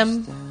with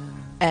him,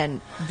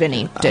 and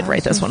Vinny did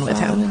write this one with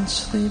him.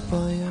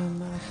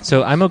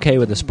 So I'm okay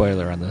with a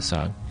spoiler on this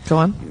song. Go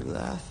on.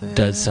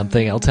 Does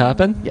something else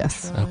happen?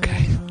 Yes.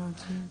 Okay.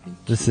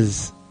 This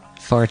is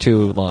far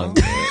too long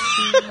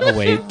a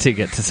wait to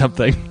get to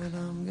something.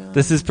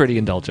 This is pretty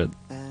indulgent.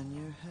 I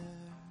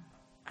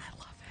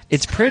love it.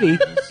 It's pretty.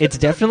 It's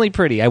definitely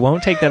pretty. I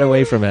won't take that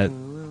away from it.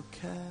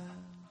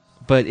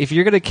 But if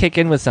you're going to kick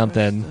in with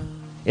something,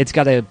 it's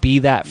got to be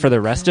that for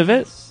the rest of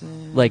it.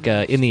 Like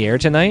In the Air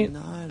Tonight.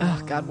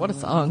 Oh, God, what a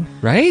song.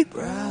 Right?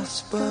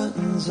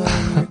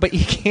 But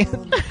you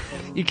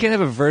can't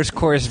have a verse,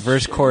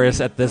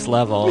 chorus at this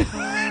level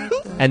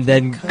and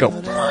then go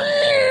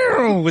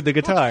with the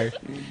guitar.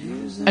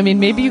 I mean,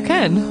 maybe you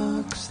can.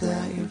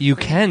 You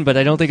can, but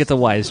I don't think it's a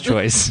wise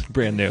choice.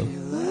 Brand New.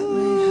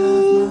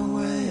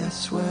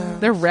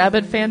 Their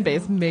rabid fan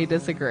base may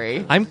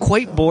disagree. I'm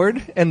quite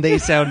bored, and they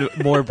sound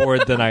more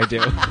bored than I do.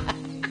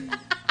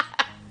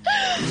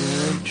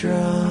 You're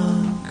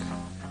drunk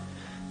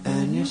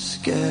and you're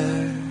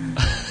scared.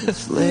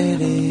 It's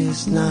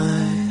ladies'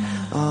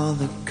 night. All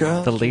the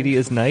girls. The Lady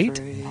is Night?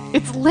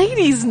 It's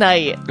ladies'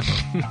 night.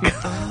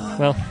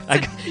 Well,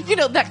 You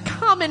know, that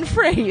common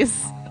phrase.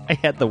 I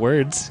had the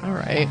words. All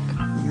right.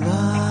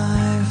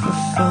 Life of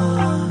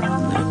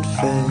fun and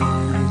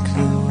fake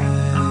the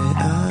way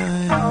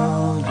I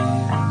hold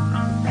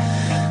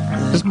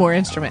you. There's more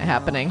instrument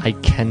happening. I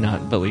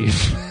cannot believe.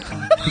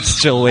 I'm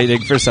still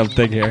waiting for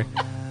something here.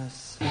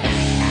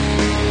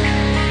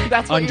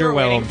 That's what you were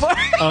waiting Underwhelmed. for.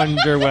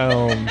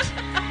 Underwhelmed.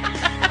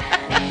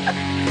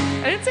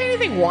 I didn't say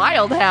anything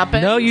wild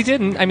happened. No, you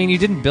didn't. I mean, you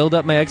didn't build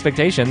up my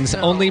expectations.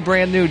 No. Only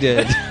Brand New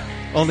did.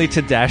 Only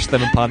to dash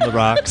them upon the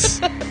rocks.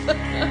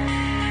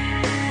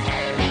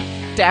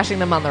 Dashing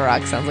them on the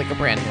rock sounds like a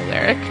brand new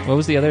lyric. What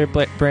was the other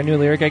Brand New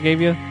lyric I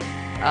gave you?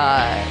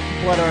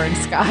 Blood Orange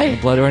Sky.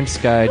 Blood Orange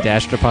Sky,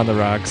 dashed upon the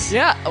rocks.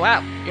 Yeah,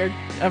 wow. You're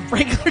a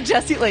regular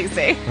Jesse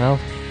Lacey. Well,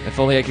 if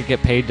only I could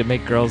get paid to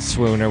make girls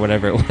swoon or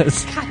whatever it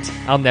was. God.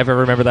 I'll never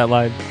remember that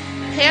line.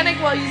 Panic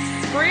while you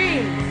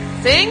scream.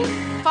 Sing?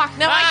 Fuck,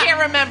 no, I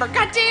can't remember.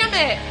 God damn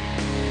it.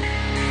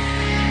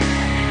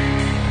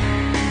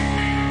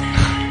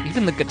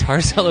 Even the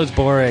guitar solo's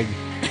boring.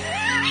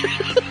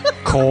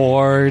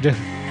 Chord.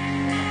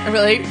 I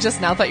really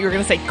just now thought you were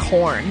going to say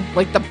Korn,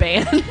 like the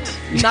band,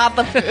 not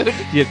the food.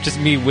 Yeah, just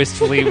me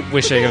wistfully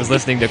wishing I was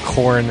listening to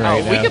Korn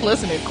right now. We could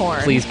listen to Korn.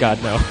 Please, God,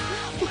 no.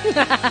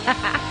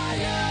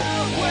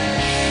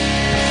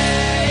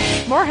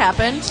 More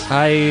happened.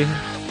 I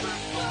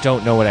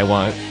don't know what I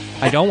want.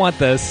 I don't want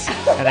this,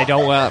 and I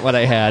don't want what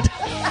I had.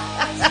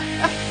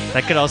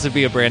 That could also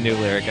be a brand new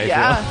lyric, I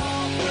Yeah. feel.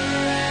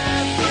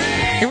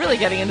 You're really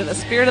getting into the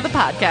spirit of the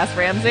podcast,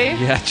 Ramsey.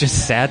 Yeah,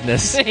 just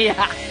sadness.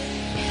 Yeah.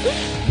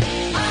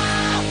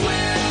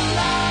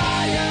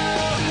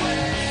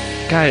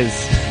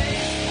 Guys,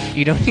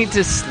 you don't need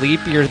to sleep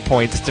your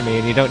points to me,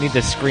 and you don't need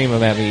to scream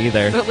them at me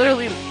either. They're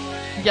literally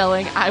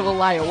yelling, I will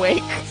lie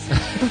awake.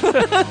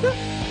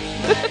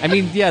 I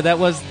mean, yeah, that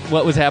was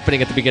what was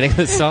happening at the beginning of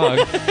the song.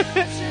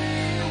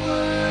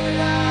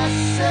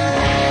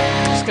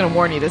 Just going to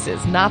warn you, this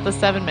is not the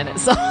 7-minute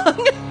song.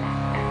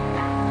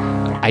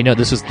 I know,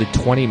 this was the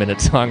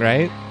 20-minute song,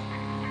 right?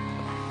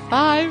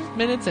 5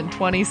 minutes and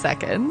 20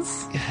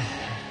 seconds.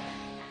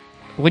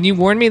 When you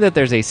warn me that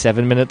there's a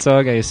 7-minute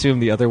song, I assume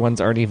the other ones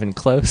aren't even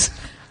close.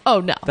 Oh,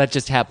 no. That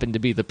just happened to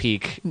be the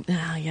peak.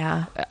 Oh,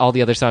 yeah. All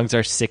the other songs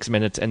are 6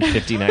 minutes and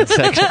 59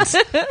 seconds.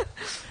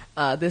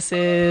 This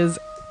is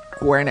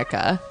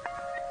Guernica.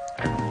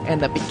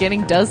 And the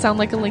beginning does sound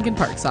like a Linkin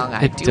Park song.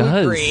 I It do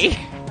does. agree.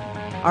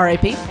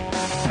 R.I.P.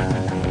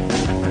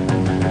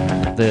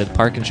 The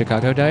park in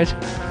Chicago died?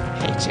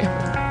 Hate you.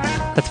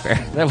 That's fair.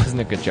 That wasn't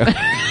a good joke.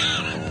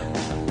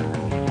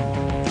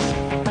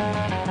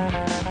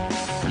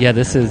 Yeah,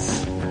 this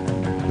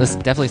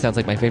definitely sounds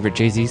like my favorite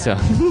Jay-Z song.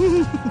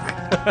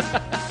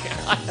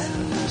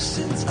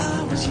 Since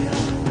I was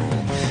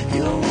young,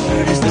 your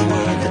word is the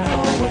word that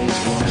always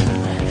won.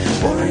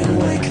 Or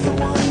awake the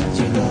one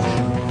you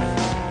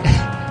love.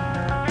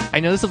 I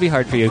know this will be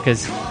hard for you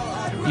because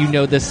you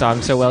know this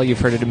song so well, you've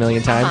heard it a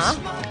million times.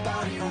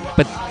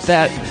 But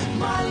that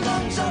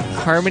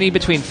harmony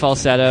between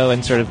falsetto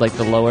and sort of like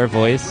the lower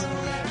voice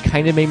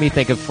kind of made me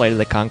think of Flight of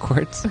the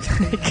Conchords.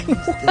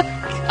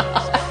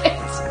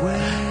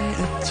 Way a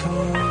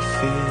toy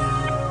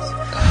feels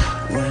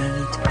when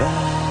its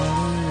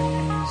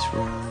batteries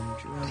run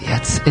dry. Yeah,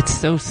 it's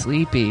so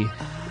sleepy.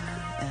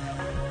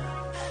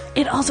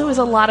 It also is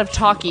a lot of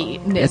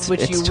talkiness,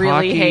 which it's you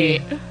really talky.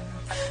 hate.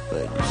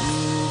 But you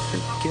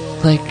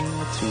forget Like,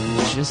 to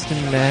just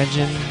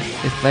imagine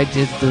if I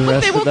did the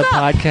rest they of the woke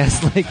up.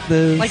 podcast like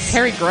this. Like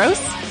Terry Gross?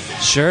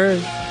 Sure.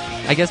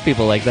 I guess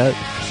people like that.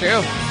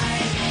 True.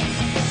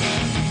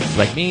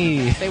 Like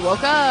me. They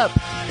woke up.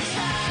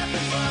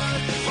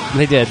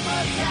 They did.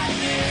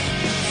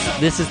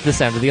 This is the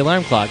sound of the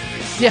alarm clock.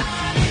 Yeah.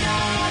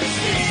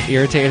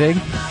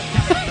 irritating.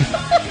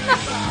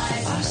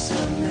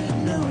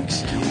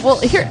 Well,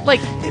 here,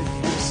 like,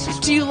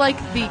 do you like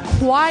the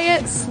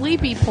quiet,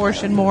 sleepy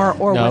portion more,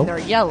 or No. when they're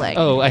yelling?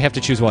 Oh, I have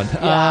to choose one.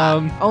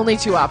 Yeah, only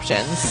two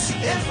options.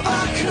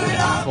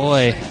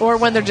 Boy, Or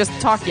when they're just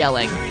talk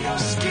yelling.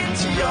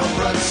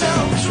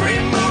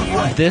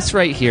 this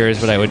right here is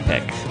what I would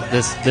pick.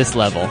 This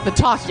level, The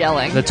talk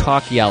yelling. the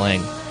talk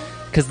yelling,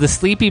 because the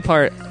sleepy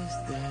part,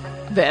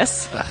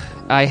 This.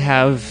 I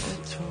have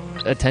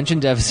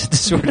attention deficit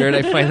disorder, and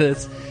I find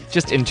this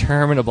just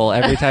interminable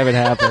every time it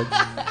happens.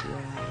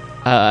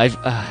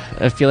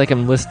 I feel like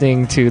I'm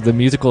listening to the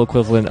musical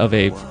equivalent of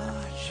a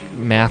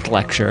math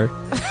lecture.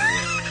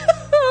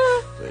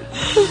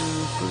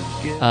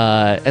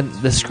 And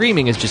the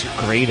screaming is just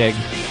grating.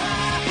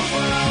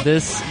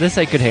 This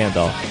I could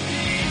handle.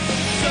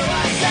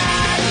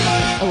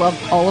 I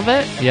love all of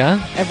it.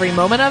 Yeah? Every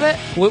moment of it.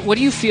 What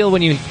do you feel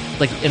when you,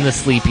 like, in the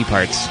sleepy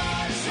parts?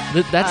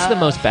 That's the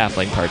most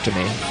baffling part to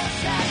me.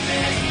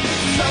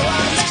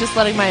 It's just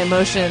letting my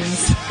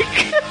emotions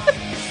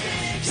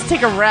just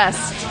take a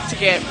rest to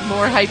get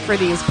more hype for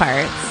these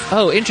parts.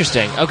 Oh,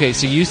 interesting. Okay,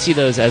 so you see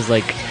those as,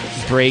 like,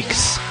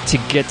 breaks to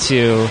get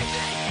to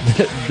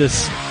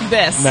this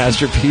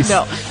masterpiece.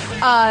 No.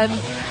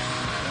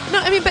 No,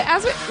 I mean, but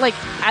as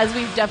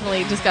we've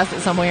definitely discussed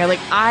it somewhere, like,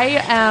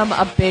 I am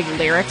a big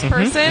lyrics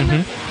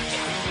person.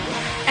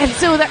 And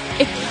so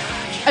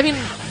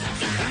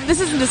this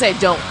isn't to say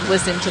don't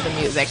listen to the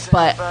music,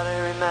 but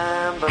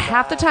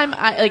half the time,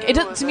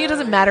 to me, it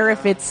doesn't matter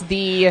if it's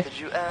the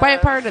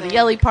quiet part or the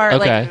yelly part.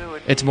 Okay.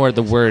 It's more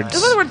the words.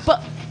 In other words,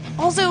 but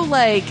also,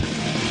 like,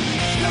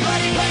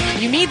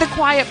 you need the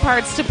quiet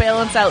parts to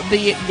balance out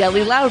the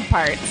yelly loud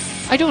parts.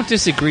 I don't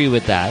disagree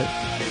with that.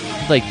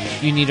 Like,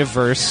 you need a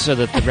verse so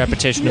that the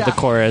repetition of the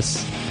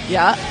chorus.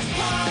 Yeah.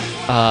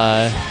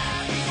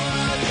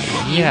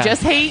 Yeah.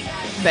 Just hate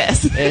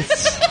this.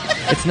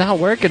 It's not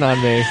working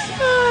on me.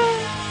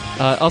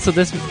 Also,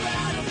 this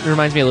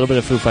reminds me a little bit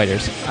of Foo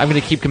Fighters. I'm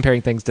going to keep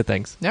comparing things to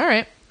things. All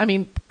right. I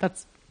mean,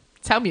 that's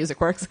how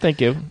music works. Thank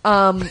you.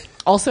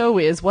 Also,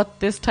 is what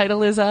this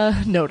title is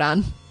a note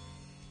on.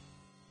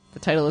 The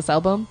title of this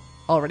album,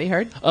 already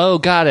heard? Oh,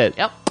 got it.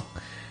 Yep.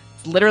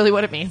 It's literally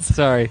what it means.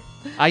 Sorry.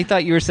 I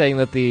thought you were saying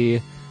that the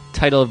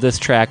title of this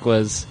track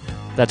was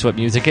That's What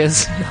Music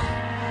Is.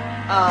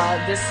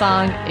 This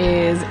song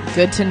is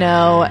Good to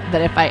Know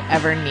That If I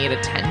Ever Need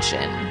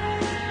Attention.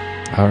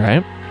 All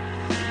right.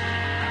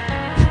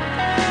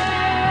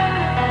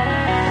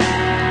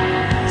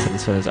 So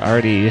this one is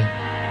already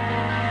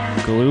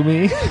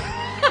gloomy.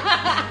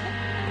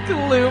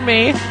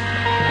 Gloomy.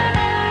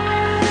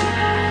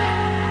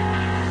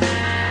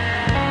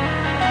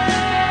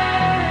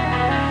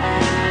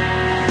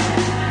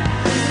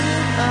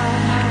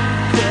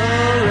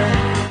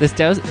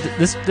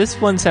 This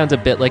one sounds a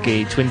bit like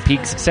a Twin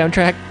Peaks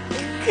soundtrack,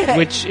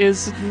 which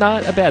is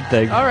not a bad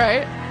thing. All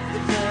right.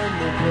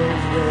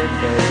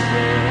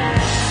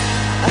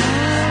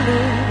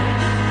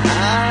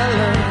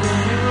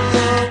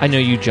 I know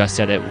you just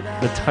said it.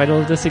 The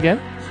title of this again?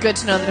 Good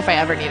to know that if I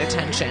ever need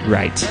attention.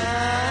 Right.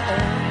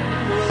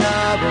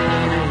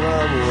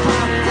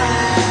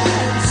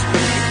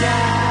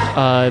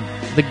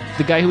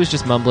 The guy who was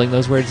just mumbling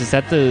those words, was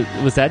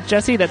that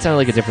Jesse? That sounded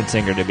like a different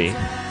singer to me.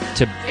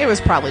 It was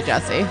probably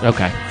Jesse.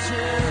 Okay.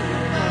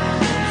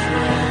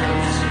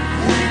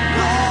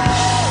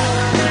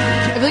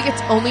 I feel like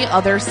it's only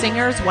other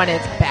singers when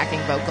it's backing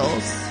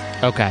vocals.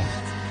 Okay.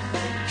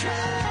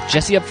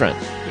 Jesse up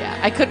front. Yeah,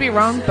 I could be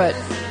wrong, but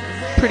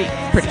pretty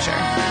sure.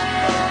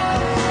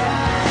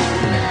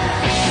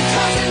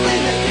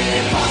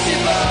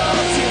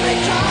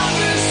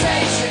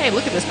 Hey,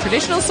 look at this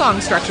traditional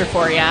song structure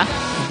for ya.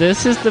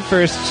 This is the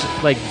first,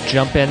 like,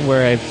 jump in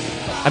where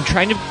I'm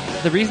trying to...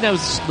 The reason I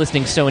was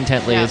listening so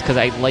intently is because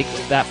I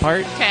liked that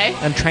part. Okay.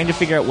 I'm trying to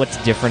figure out what's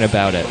different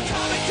about it.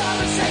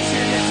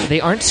 They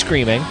aren't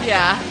screaming.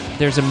 Yeah.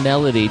 There's a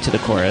melody to the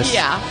chorus.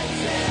 Yeah.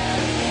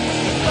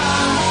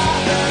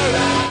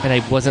 And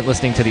I wasn't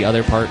listening to the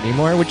other part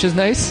anymore, which is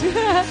nice.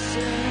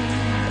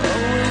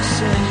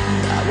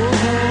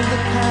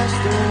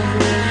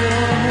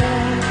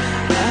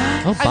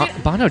 Oh,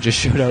 Bono just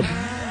showed up.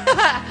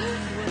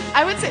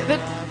 I would say that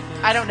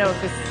I don't know if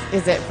this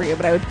is it for you,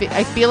 but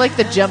I feel like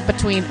the jump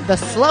between the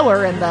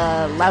slower and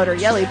the louder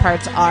yelly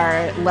parts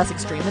are less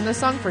extreme in this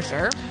song for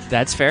sure.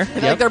 That's fair. I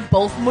feel like they're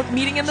both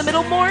meeting in the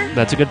middle more.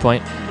 That's a good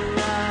point.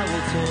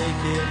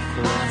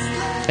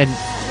 And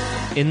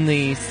in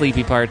the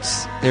sleepy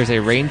parts, there's a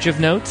range of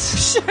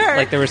notes. Sure.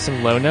 Like there were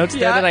some low notes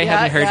there that I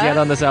hadn't heard yet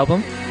on this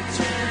album.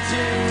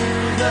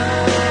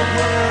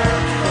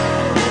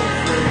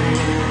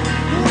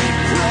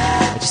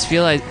 I just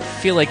feel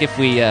like if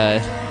we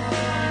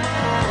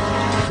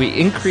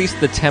increase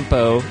the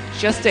tempo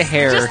just a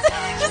hair,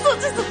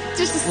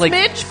 just a like,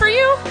 smidge for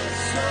you,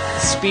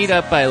 speed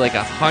up by like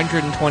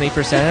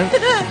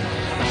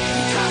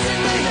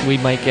 120%, we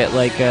might get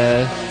like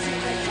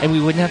and we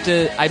wouldn't have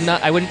to.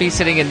 I wouldn't be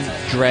sitting in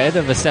dread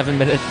of a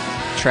 7-minute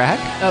track.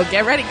 Oh,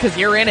 get ready because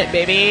you're in it,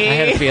 baby. I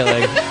had a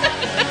feeling.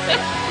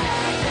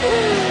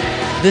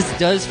 This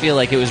does feel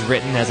like it was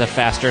written as a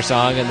faster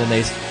song, and then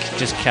they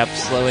just kept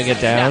slowing it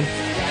down.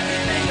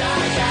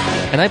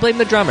 Yeah. And I blame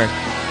the drummer.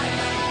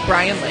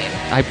 Brian Lane.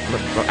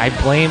 I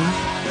blame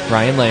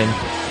Brian Lane,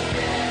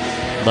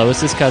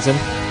 Lois's cousin.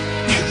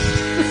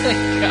 Oh my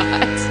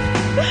God.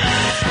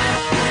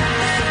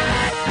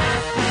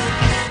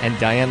 And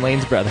Diane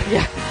Lane's brother.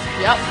 Yeah.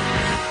 Yep.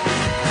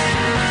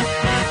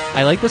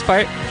 I like this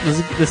part.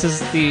 This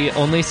is the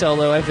only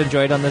solo I've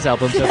enjoyed on this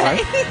album so far.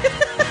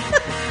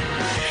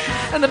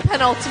 And the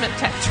penultimate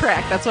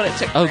track. That's what it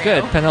took. Oh, for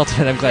good. you.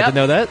 Penultimate. I'm glad to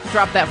know that.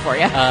 Drop that for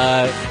you.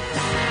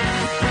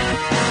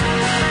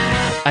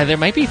 There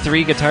might be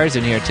 3 guitars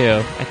in here,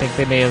 too. I think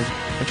they may have...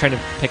 I'm trying to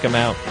pick them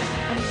out.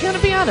 I'm gonna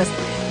be honest.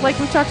 Like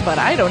we've talked about,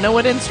 I don't know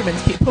what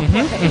instruments people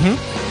play.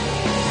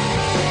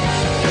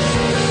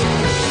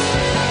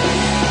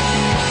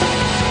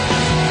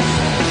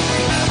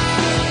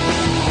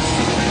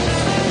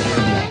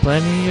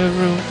 Plenty of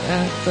room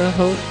at the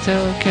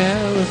Hotel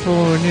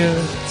California.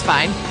 It's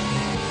fine.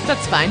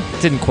 That's fine.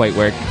 Didn't quite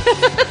work.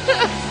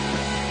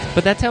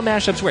 But that's how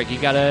mashups work. You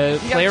gotta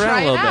play gotta around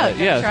try a little it out. bit.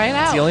 You gotta Yeah, try it it's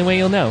out. the only way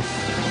you'll know.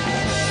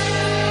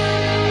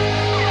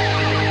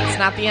 It's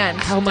not the end.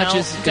 How much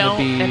is going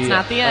to be It's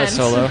not the a end.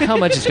 solo? How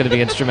much is going to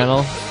be instrumental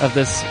of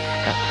this?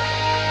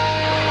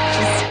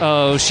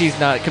 Oh, she's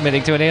not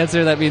committing to an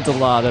answer. That means a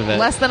lot of it.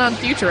 Less than on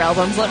future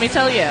albums, let me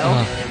tell you.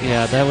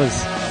 Yeah, that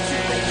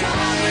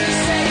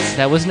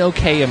was an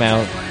okay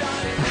amount.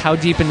 How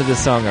deep into the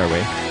song are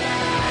we?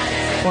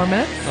 4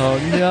 minutes? Oh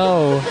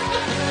no.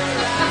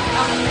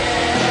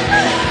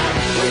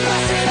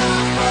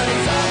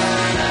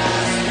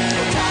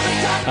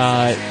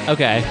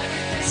 Okay.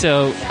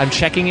 So I'm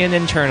checking in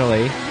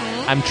internally.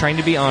 I'm trying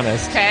to be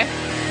honest. Okay.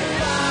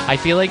 I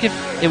feel like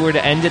if it were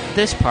to end at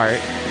this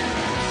part,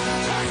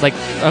 like,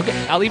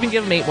 okay, I'll even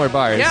give them 8 more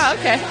bars. Yeah,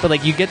 okay. But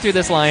like, you get through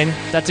this line,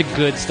 that's a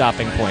good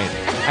stopping point.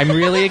 I'm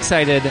really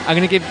excited. I'm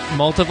going to give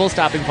multiple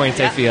stopping points,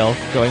 I Yep. feel,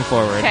 going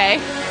forward. Okay.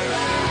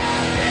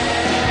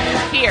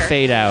 Here.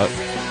 Fade out.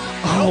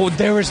 Oh,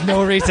 there was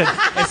no reason.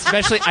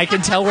 Especially, I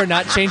can tell we're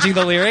not changing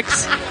the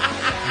lyrics.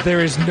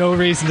 There is no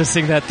reason to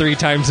sing that 3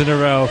 times in a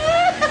row.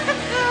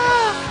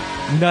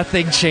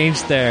 Nothing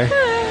changed there.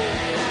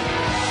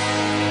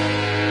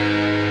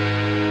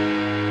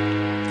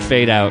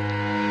 Fade out.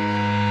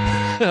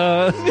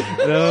 No,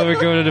 we're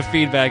going to the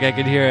feedback. I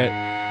can hear it.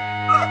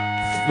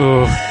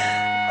 Ooh.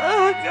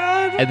 Oh,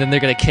 God. And then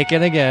they're going to kick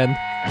in again.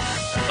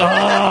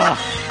 Oh!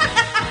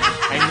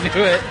 I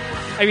knew it.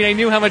 I mean, I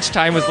knew how much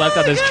time was left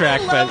on this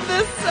track, I but... love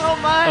this so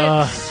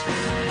much.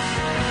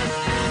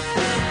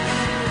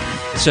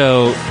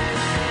 So,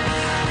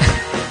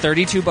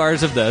 32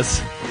 bars of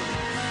this.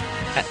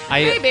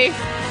 Maybe.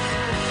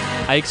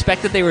 I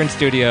expect that they were in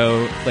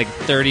studio like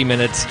 30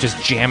 minutes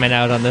just jamming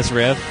out on this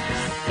riff.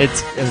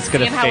 It's going to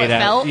Seeing how fade it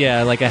out. felt?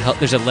 Yeah, like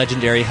there's a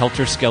legendary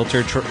Helter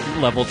Skelter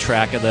level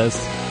track of this.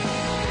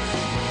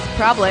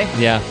 Probably.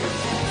 Yeah.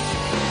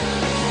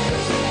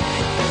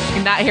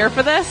 You're not here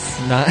for this?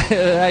 Not.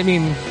 I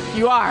mean,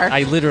 You are.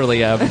 I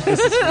literally am. This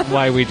is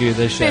why we do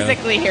this show.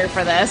 Physically here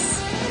for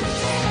this.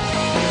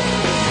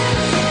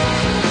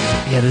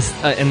 Yeah,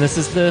 and this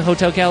is the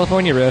Hotel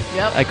California riff.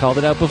 Yep. I called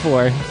it out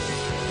before.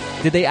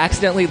 Did they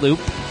accidentally loop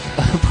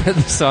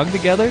the song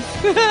together?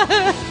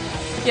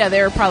 Yeah,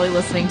 they were probably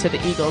listening to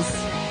the Eagles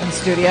in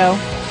studio.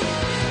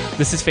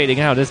 This is fading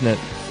out, isn't it?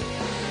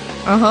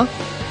 Uh-huh.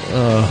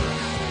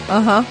 Oh,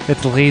 Uh-huh.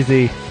 it's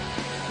lazy.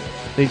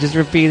 They just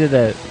repeated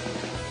it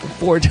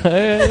 4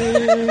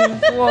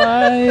 times.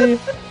 Why?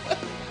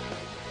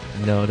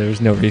 No, there was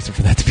no reason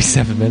for that to be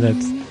 7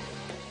 minutes.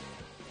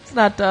 It's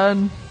not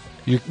done.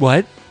 You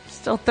what?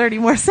 Still 30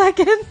 more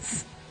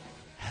seconds.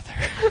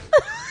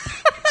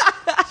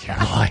 You're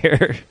a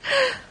liar.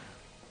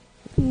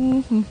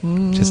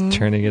 Just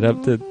turning it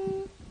up to...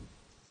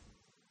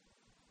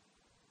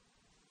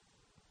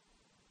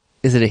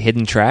 Is it a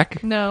hidden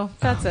track? No,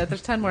 that's it.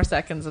 There's 10 more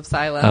seconds of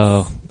silence.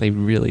 Oh, they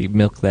really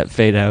milked that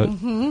fade out.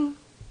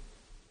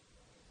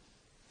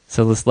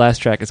 So this last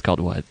track is called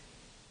what?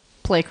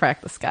 Play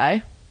Crack the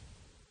Sky.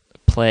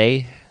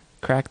 Play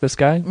Crack the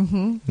Sky?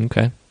 Mm-hmm.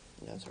 Okay.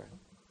 That's right.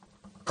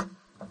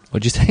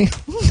 What'd you say?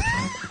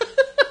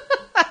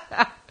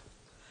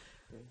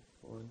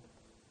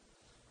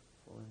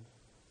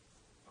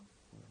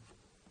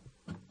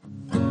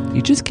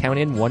 You just count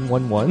in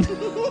 111?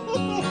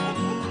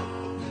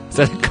 Is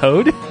that a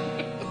code?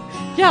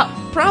 Yeah,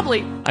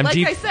 probably. I'm like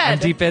deep. I said. I'm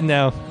deep in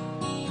now.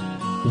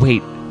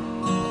 Wait,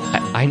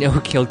 I know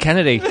who killed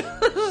Kennedy.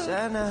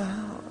 Send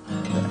out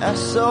the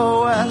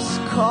SOS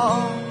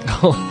call.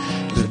 Oh,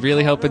 I was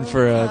really hoping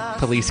for a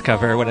police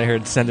cover when I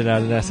heard "Sending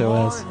Out an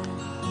SOS."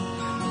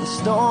 The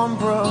storm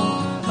broke.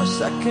 Our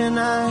second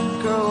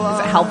anchor Is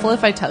it helpful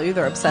if I tell you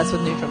they're obsessed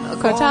with Neutral Milk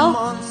Hotel?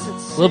 A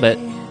little bit.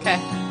 Okay.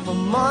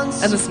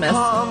 And the Smiths.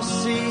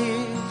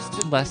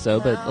 Less so,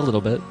 but a little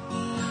bit.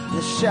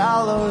 The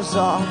shallows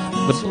off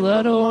The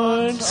blood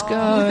orange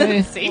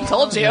sky. See,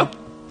 told you.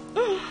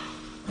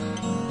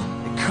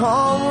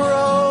 calm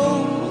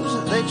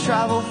rose. They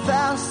travel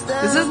fast.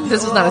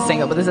 This was not a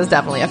single, but this is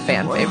definitely a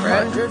fan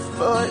favorite.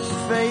 100-foot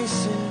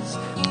faces.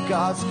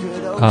 God's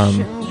good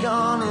ocean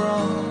gone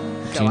wrong.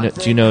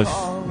 Do you know if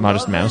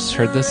Modest Mouse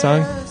heard this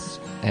song?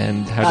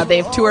 And how did,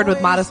 They've toured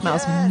with Modest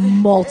Mouse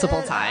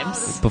multiple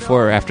times.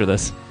 before or after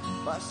this?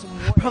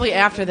 Probably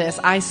after this,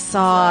 I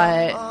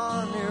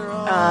saw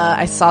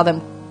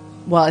them.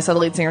 Well, I saw the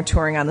lead singer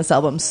touring on this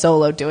album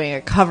solo, doing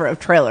a cover of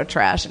Trailer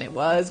Trash, and it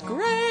was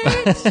great.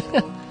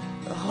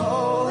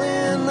 Hole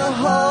in the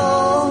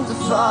hull,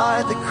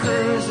 defy the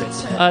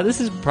cruiser.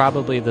 This is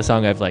probably the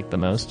song I've liked the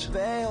most.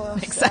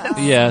 Makes sense.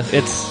 Yeah,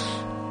 it's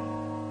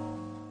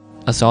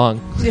a song.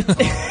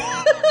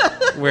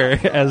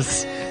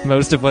 Whereas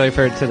most of what I've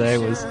heard today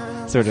was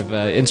sort of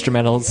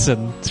instrumentals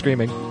and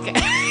screaming.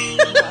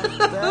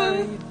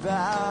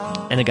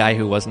 And a guy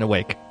who wasn't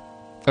awake.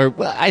 Or,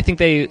 well, I think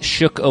they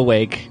shook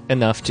awake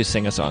enough to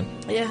sing a song.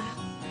 Yeah,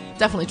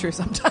 definitely true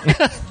sometimes.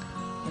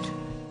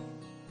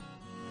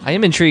 I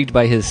am intrigued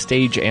by his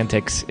stage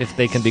antics, if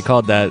they can be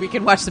called that. We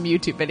can watch some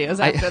YouTube videos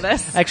after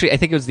this. Actually, I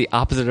think it was the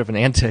opposite of an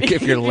antic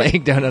if you're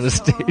laying down on a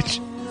stage.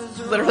 It's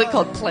literally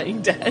called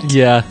Playing Dead.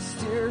 Yeah.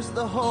 Steers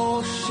the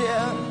whole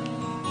ship.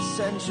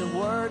 Send your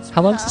words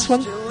How long's this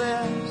one? past your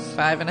lips.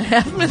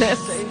 5.5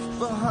 minutes. Safe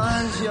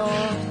behind your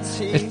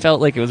teeth. It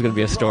felt like it was going to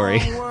be a story.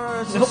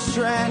 Words will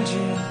strand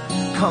you.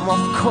 Come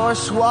off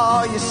course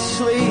while you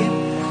sleep.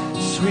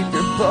 Sweep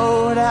your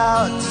boat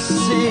out to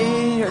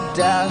sea or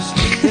dash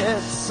your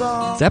bits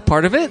off. Is that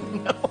part of it?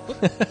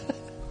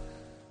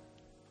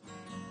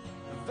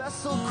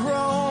 Vessel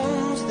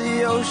groans,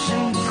 the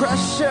ocean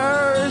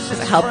pressures. Does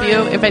it help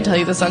you if I tell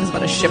you the song's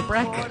about a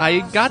shipwreck?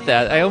 I got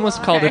that. I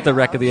almost called it The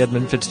Wreck of the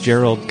Edmund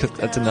Fitzgerald, because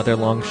that's another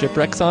long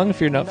shipwreck song,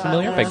 if you're not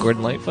familiar, by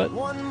Gordon Lightfoot.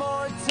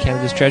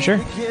 Canada's Treasure.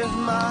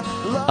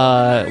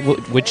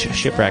 Which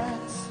shipwreck?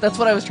 That's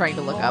what I was trying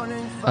to look up.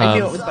 I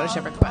knew it was about a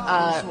shipwreck.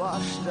 But,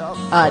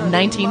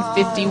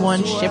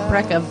 1951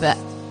 shipwreck of the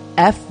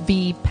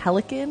FV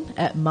Pelican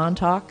at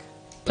Montauk.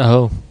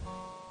 Oh.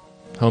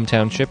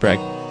 Hometown shipwreck.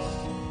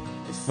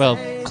 Well,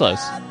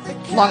 close.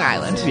 Long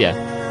Island. Yeah.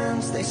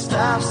 They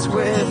stops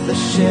with the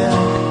ship.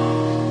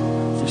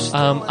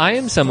 I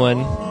am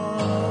someone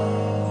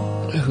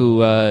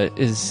who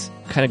is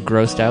kind of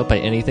grossed out by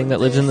anything that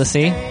lives in the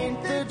sea.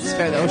 It's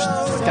fair, the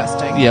ocean's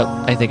disgusting. Yep,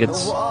 I think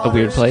it's a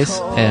weird place,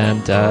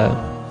 and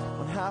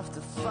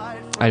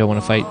I don't want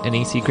to fight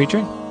any sea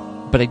creature.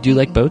 But I do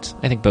like boats.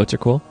 I think boats are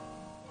cool.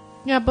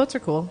 Yeah, boats are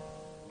cool.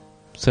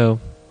 So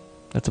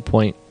that's a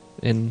point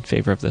in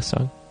favor of this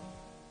song.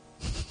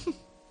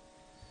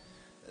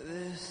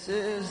 This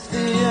is the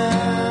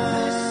end.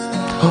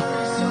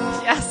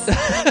 Yes.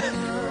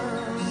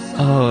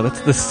 Oh, that's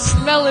the...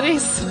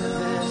 Melodies.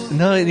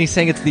 No, and he's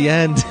saying it's the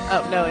end.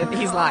 Oh, no,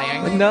 he's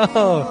lying. No.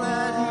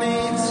 Let me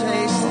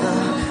taste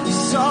the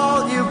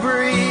salt you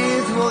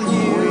breathe. Will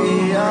you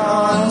be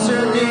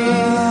underneath?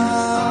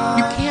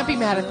 You can't be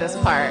mad at this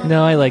part.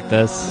 No, I like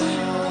this.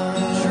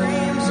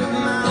 Dreams of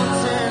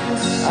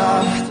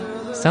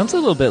mountains. Sounds a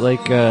little bit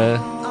like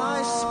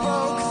I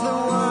spoke the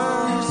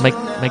words.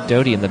 Mike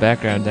Doty in the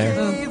background there.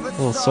 A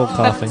little soul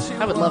coughing.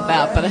 I would love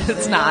that, but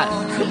it's not.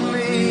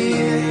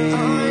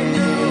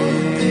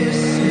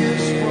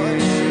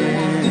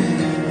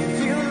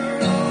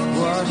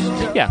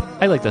 Yeah,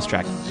 I like this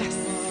track.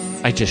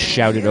 I just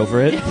shouted over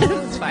it.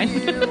 It's fine.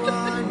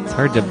 It's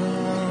hard to...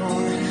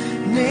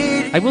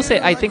 I will say,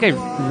 I think I've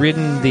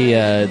ridden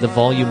the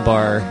volume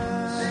bar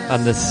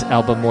on this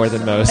album more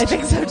than most. I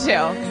think so,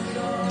 too.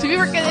 To be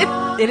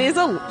it is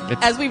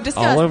It's as we've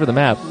discussed, all over the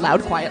map.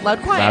 loud, quiet,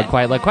 loud, quiet. Loud,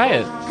 quiet, loud,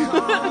 quiet.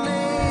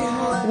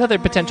 Another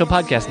potential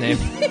podcast name.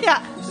 Yeah.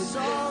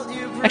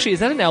 Actually, is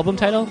that an album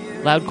title?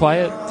 Loud,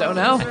 quiet? Don't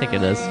know. I think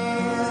it is.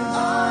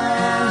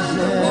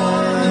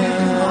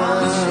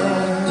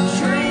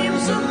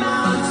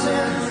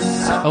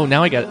 Oh,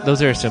 now I got it.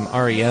 Those are some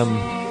REM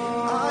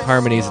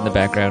harmonies in the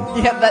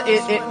background. Yeah, but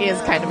it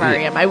is kind of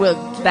REM. I will.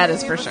 That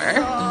is for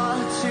sure.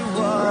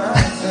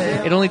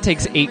 It only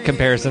takes 8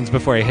 comparisons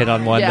before I hit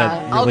on one Yeah,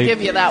 that I'll really...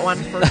 give you that one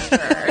for sure.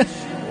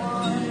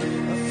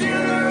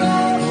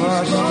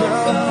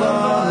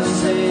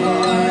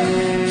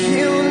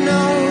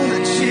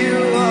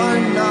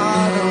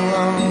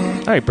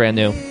 All right, brand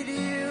new.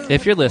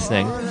 If you're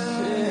listening,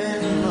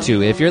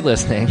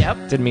 Yep.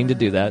 didn't mean to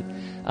do that.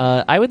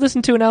 I would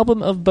listen to an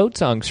album of boat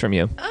songs from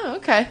you. Oh,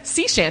 okay.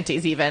 Sea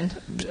shanties, even.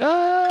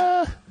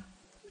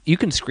 You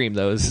can scream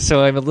those,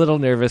 so I'm a little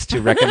nervous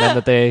to recommend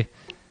that they...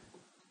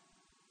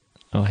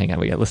 Oh, hang on,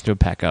 we got to listen to it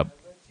pack up.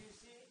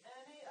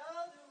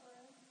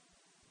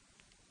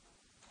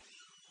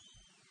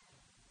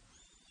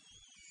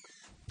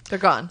 They're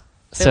gone.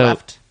 They So-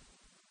 left.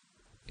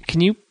 Can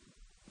you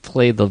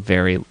play the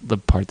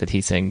part that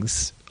he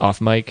sings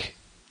off mic?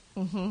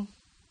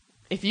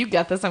 If you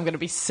get this, I'm going to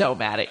be so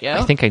mad at you.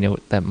 I think I know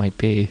what that might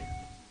be.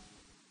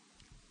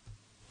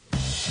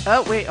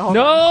 Oh, wait. Hold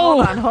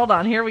No! on. Hold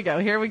on. Here we go.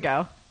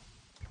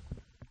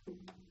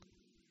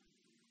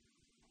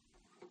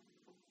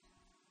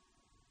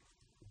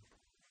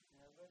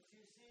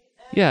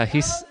 Yeah,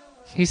 he's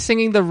He's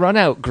singing the Run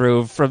Out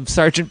groove from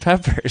Sgt.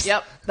 Pepper's.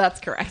 Yep, that's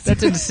correct.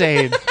 That's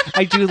insane.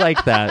 I do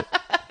like that.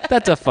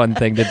 That's a fun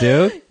thing to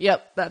do.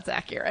 Yep, that's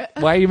accurate.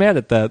 Why are you mad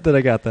at that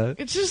I got that?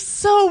 It's just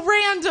so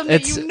random that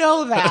It's- you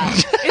know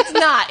that.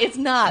 It's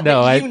not.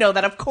 No, that you know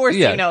that. Of course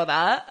Yeah. you know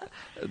that.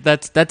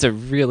 That's a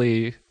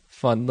really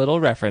fun little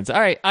reference. All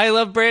right, I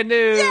love Brand New.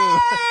 Yay!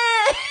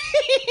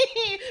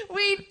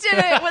 We did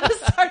it with the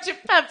Sgt.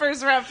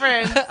 Pepper's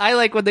reference. I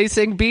like when they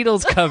sing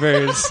Beatles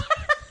covers.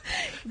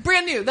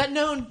 Brand New, that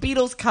known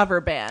Beatles cover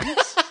band.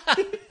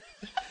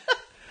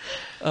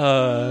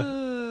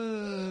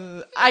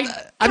 I'm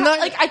not-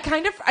 like.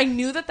 I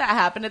knew that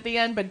happened at the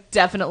end, but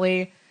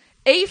definitely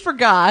A,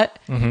 forgot,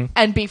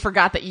 and B,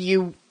 forgot that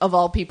you of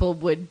all people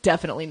would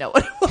definitely know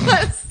what it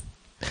was.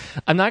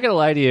 I'm not gonna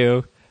lie to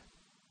you,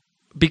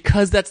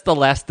 because that's the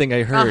last thing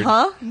I heard.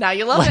 Now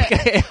you love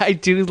it. I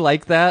do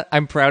like that.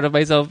 I'm proud of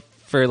myself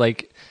for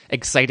like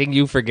exciting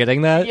you for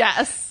getting that.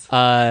 Yes.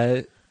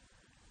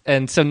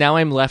 And so now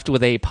I'm left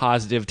with a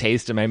positive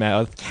taste in my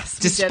mouth, we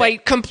did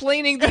despite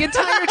complaining the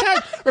entire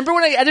time. Remember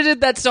when I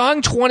edited that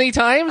song 20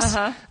 times?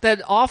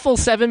 That awful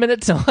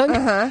 7-minute song?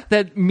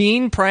 That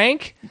mean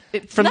prank?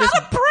 From not this,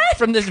 a prank!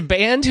 From this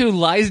band who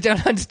lies down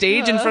on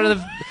stage in front of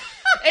the...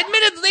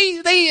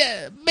 Admittedly,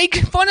 they make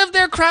fun of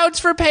their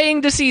crowds for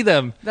paying to see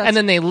them. And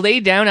then they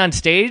lay down on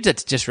stage?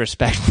 That's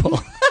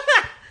disrespectful.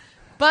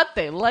 But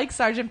they like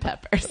Sgt.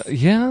 Pepper's.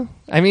 Yeah.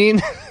 I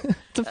mean,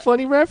 it's a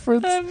funny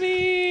reference. I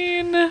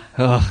mean...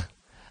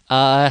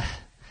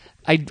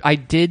 I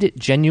did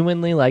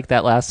genuinely like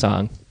that last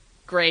song.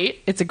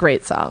 Great. It's a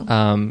great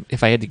song.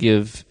 If I had to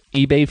give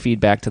eBay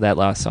feedback to that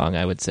last song,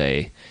 I would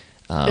say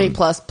A++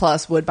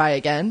 would buy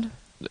again.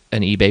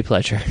 an eBay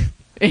pleasure.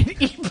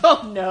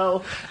 Oh,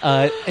 no.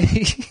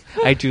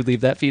 I do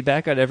leave that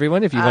feedback on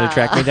everyone. If you want to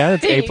track me down,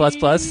 it's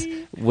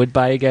A++, would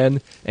buy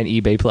again, an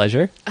eBay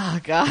pleasure. Oh,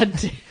 God.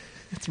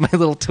 It's my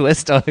little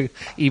twist on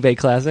eBay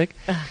classic.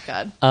 Oh,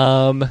 God.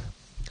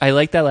 I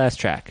like that last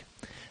track.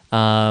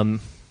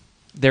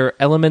 There are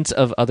elements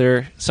of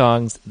other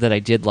songs that I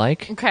did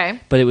like. Okay.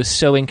 But it was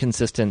so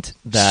inconsistent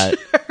that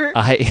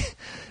I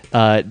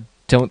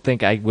don't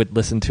think I would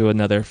listen to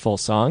another full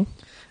song.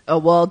 Oh,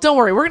 well, don't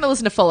worry. We're going to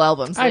listen to full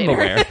albums I'm later.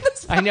 aware.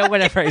 I know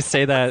whenever I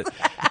say that,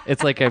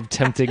 it's like I'm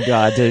tempting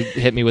God to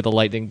hit me with a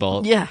lightning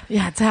bolt. Yeah,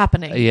 it's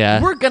happening.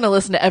 Yeah. We're going to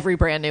listen to every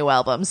brand new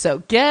album, so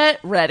get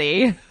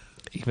ready.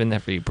 Even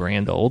every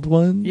brand old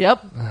one?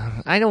 Yep.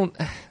 I don't...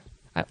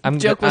 I'm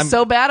Joke was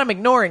so bad, I'm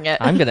ignoring it.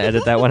 I'm going to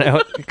edit that one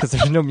out because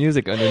there's no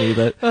music underneath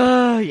it.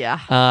 Oh,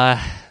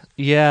 yeah.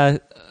 Yeah,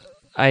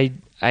 I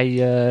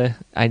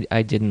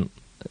didn't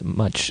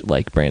much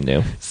like Brand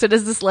New. So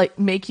does this like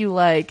make you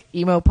like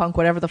emo punk,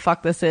 whatever the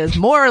fuck this is,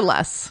 more or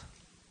less?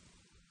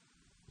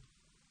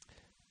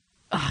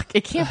 Ugh,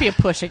 it can't be a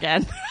push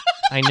again.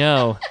 I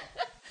know.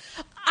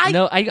 I'm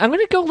going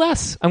to go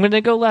less. I'm going to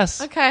go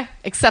less. Okay,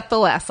 except the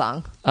last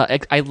song.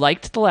 I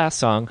liked the last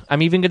song.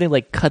 I'm even going to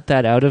like cut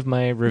that out of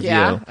my review.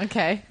 Yeah.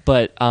 Okay.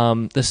 But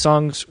the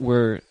songs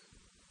were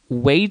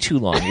way too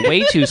long,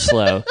 way too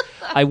slow.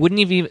 I wouldn't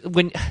even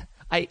when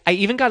I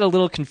even got a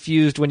little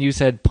confused when you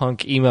said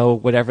punk, emo,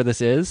 whatever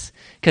this is,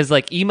 because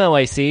like emo,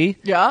 I see.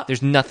 Yeah.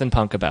 There's nothing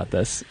punk about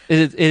this.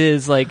 It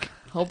is like,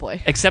 Oh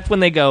boy. except when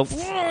they go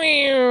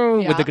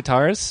with the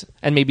guitars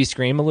and maybe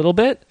scream a little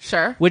bit.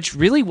 Sure. Which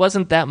really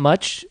wasn't that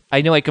much.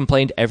 I know I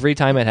complained every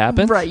time it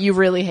happened. Right. You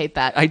really hate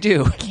that. I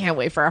do. Can't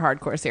wait for a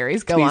hardcore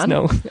series. Go Please on.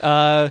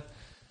 no.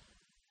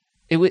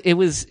 It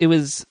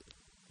was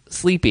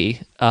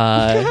sleepy.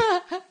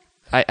 I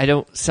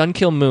don't. Sun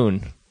Kill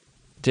Moon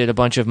did a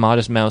bunch of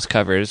Modest Mouse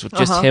covers with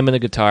just him and a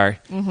guitar,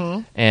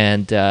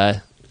 and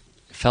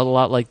felt a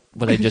lot like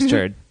what I just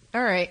heard.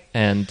 All right.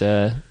 And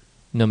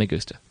no me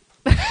gusta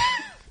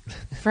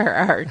For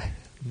our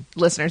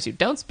listeners who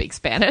don't speak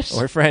Spanish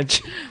or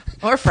French.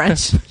 or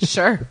French,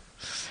 sure.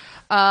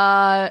 Nope.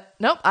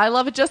 I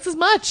love it just as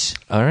much.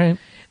 All right.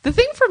 The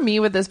thing for me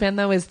with this band,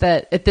 though, is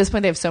that at this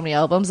point they have so many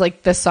albums.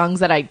 Like the songs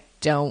that I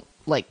don't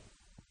like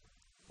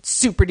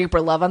super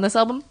duper love on this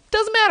album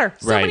doesn't matter.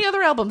 So Right. many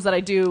other albums that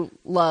I do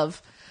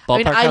love.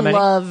 Ballpark, how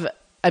many?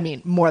 I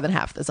mean, more than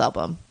half this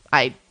album.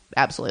 I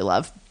absolutely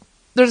love.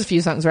 There's a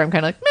few songs where I'm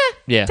kind of like, meh,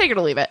 Yeah. take it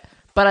or leave it.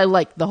 But I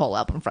like the whole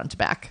album front to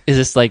back. Is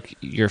this like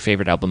your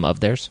favorite album of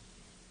theirs?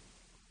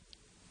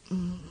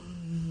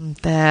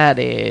 That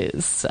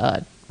is,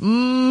 I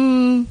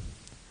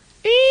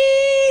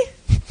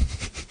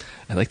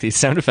like these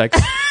sound effects.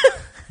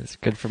 It's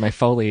good for my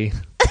Foley.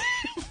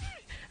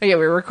 Oh, yeah,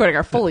 we were recording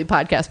our Foley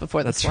podcast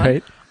before this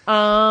That's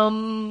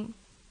one. right.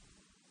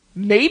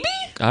 Maybe?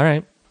 All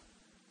right.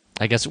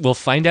 I guess we'll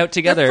find out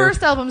together. The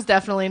first album's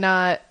definitely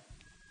not.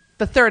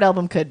 The third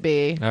album could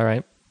be. All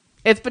right.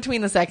 It's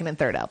between the second and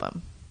third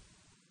album.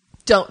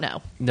 Don't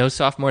know. No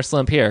sophomore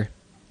slump here.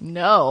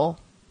 No.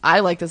 I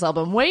like this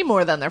album way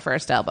more than their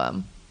first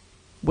album,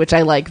 which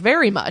I like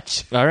very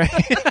much. All right.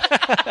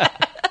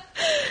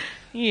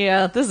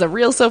 Yeah, this is a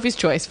real Sophie's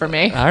Choice for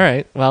me. All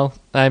right. Well,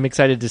 I'm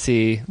excited to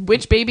see.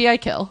 Which baby I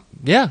kill.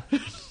 Yeah.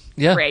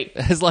 Yeah. Great.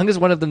 As long as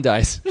one of them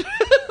dies.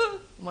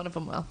 One of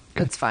them will.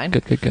 That's fine.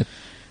 Good.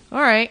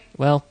 All right.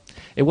 Well,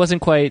 it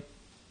wasn't quite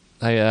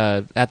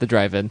at the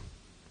drive-in,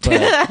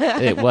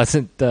 but it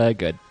wasn't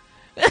good.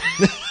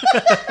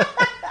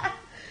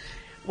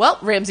 Well,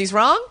 Ramsey's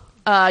wrong.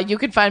 You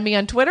can find me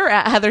on Twitter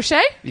at Heather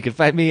Shea. You can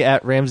find me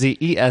at Ramsey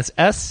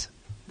ESS.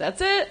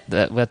 That's it.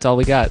 That's all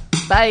we got.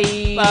 Bye.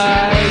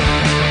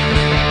 Bye.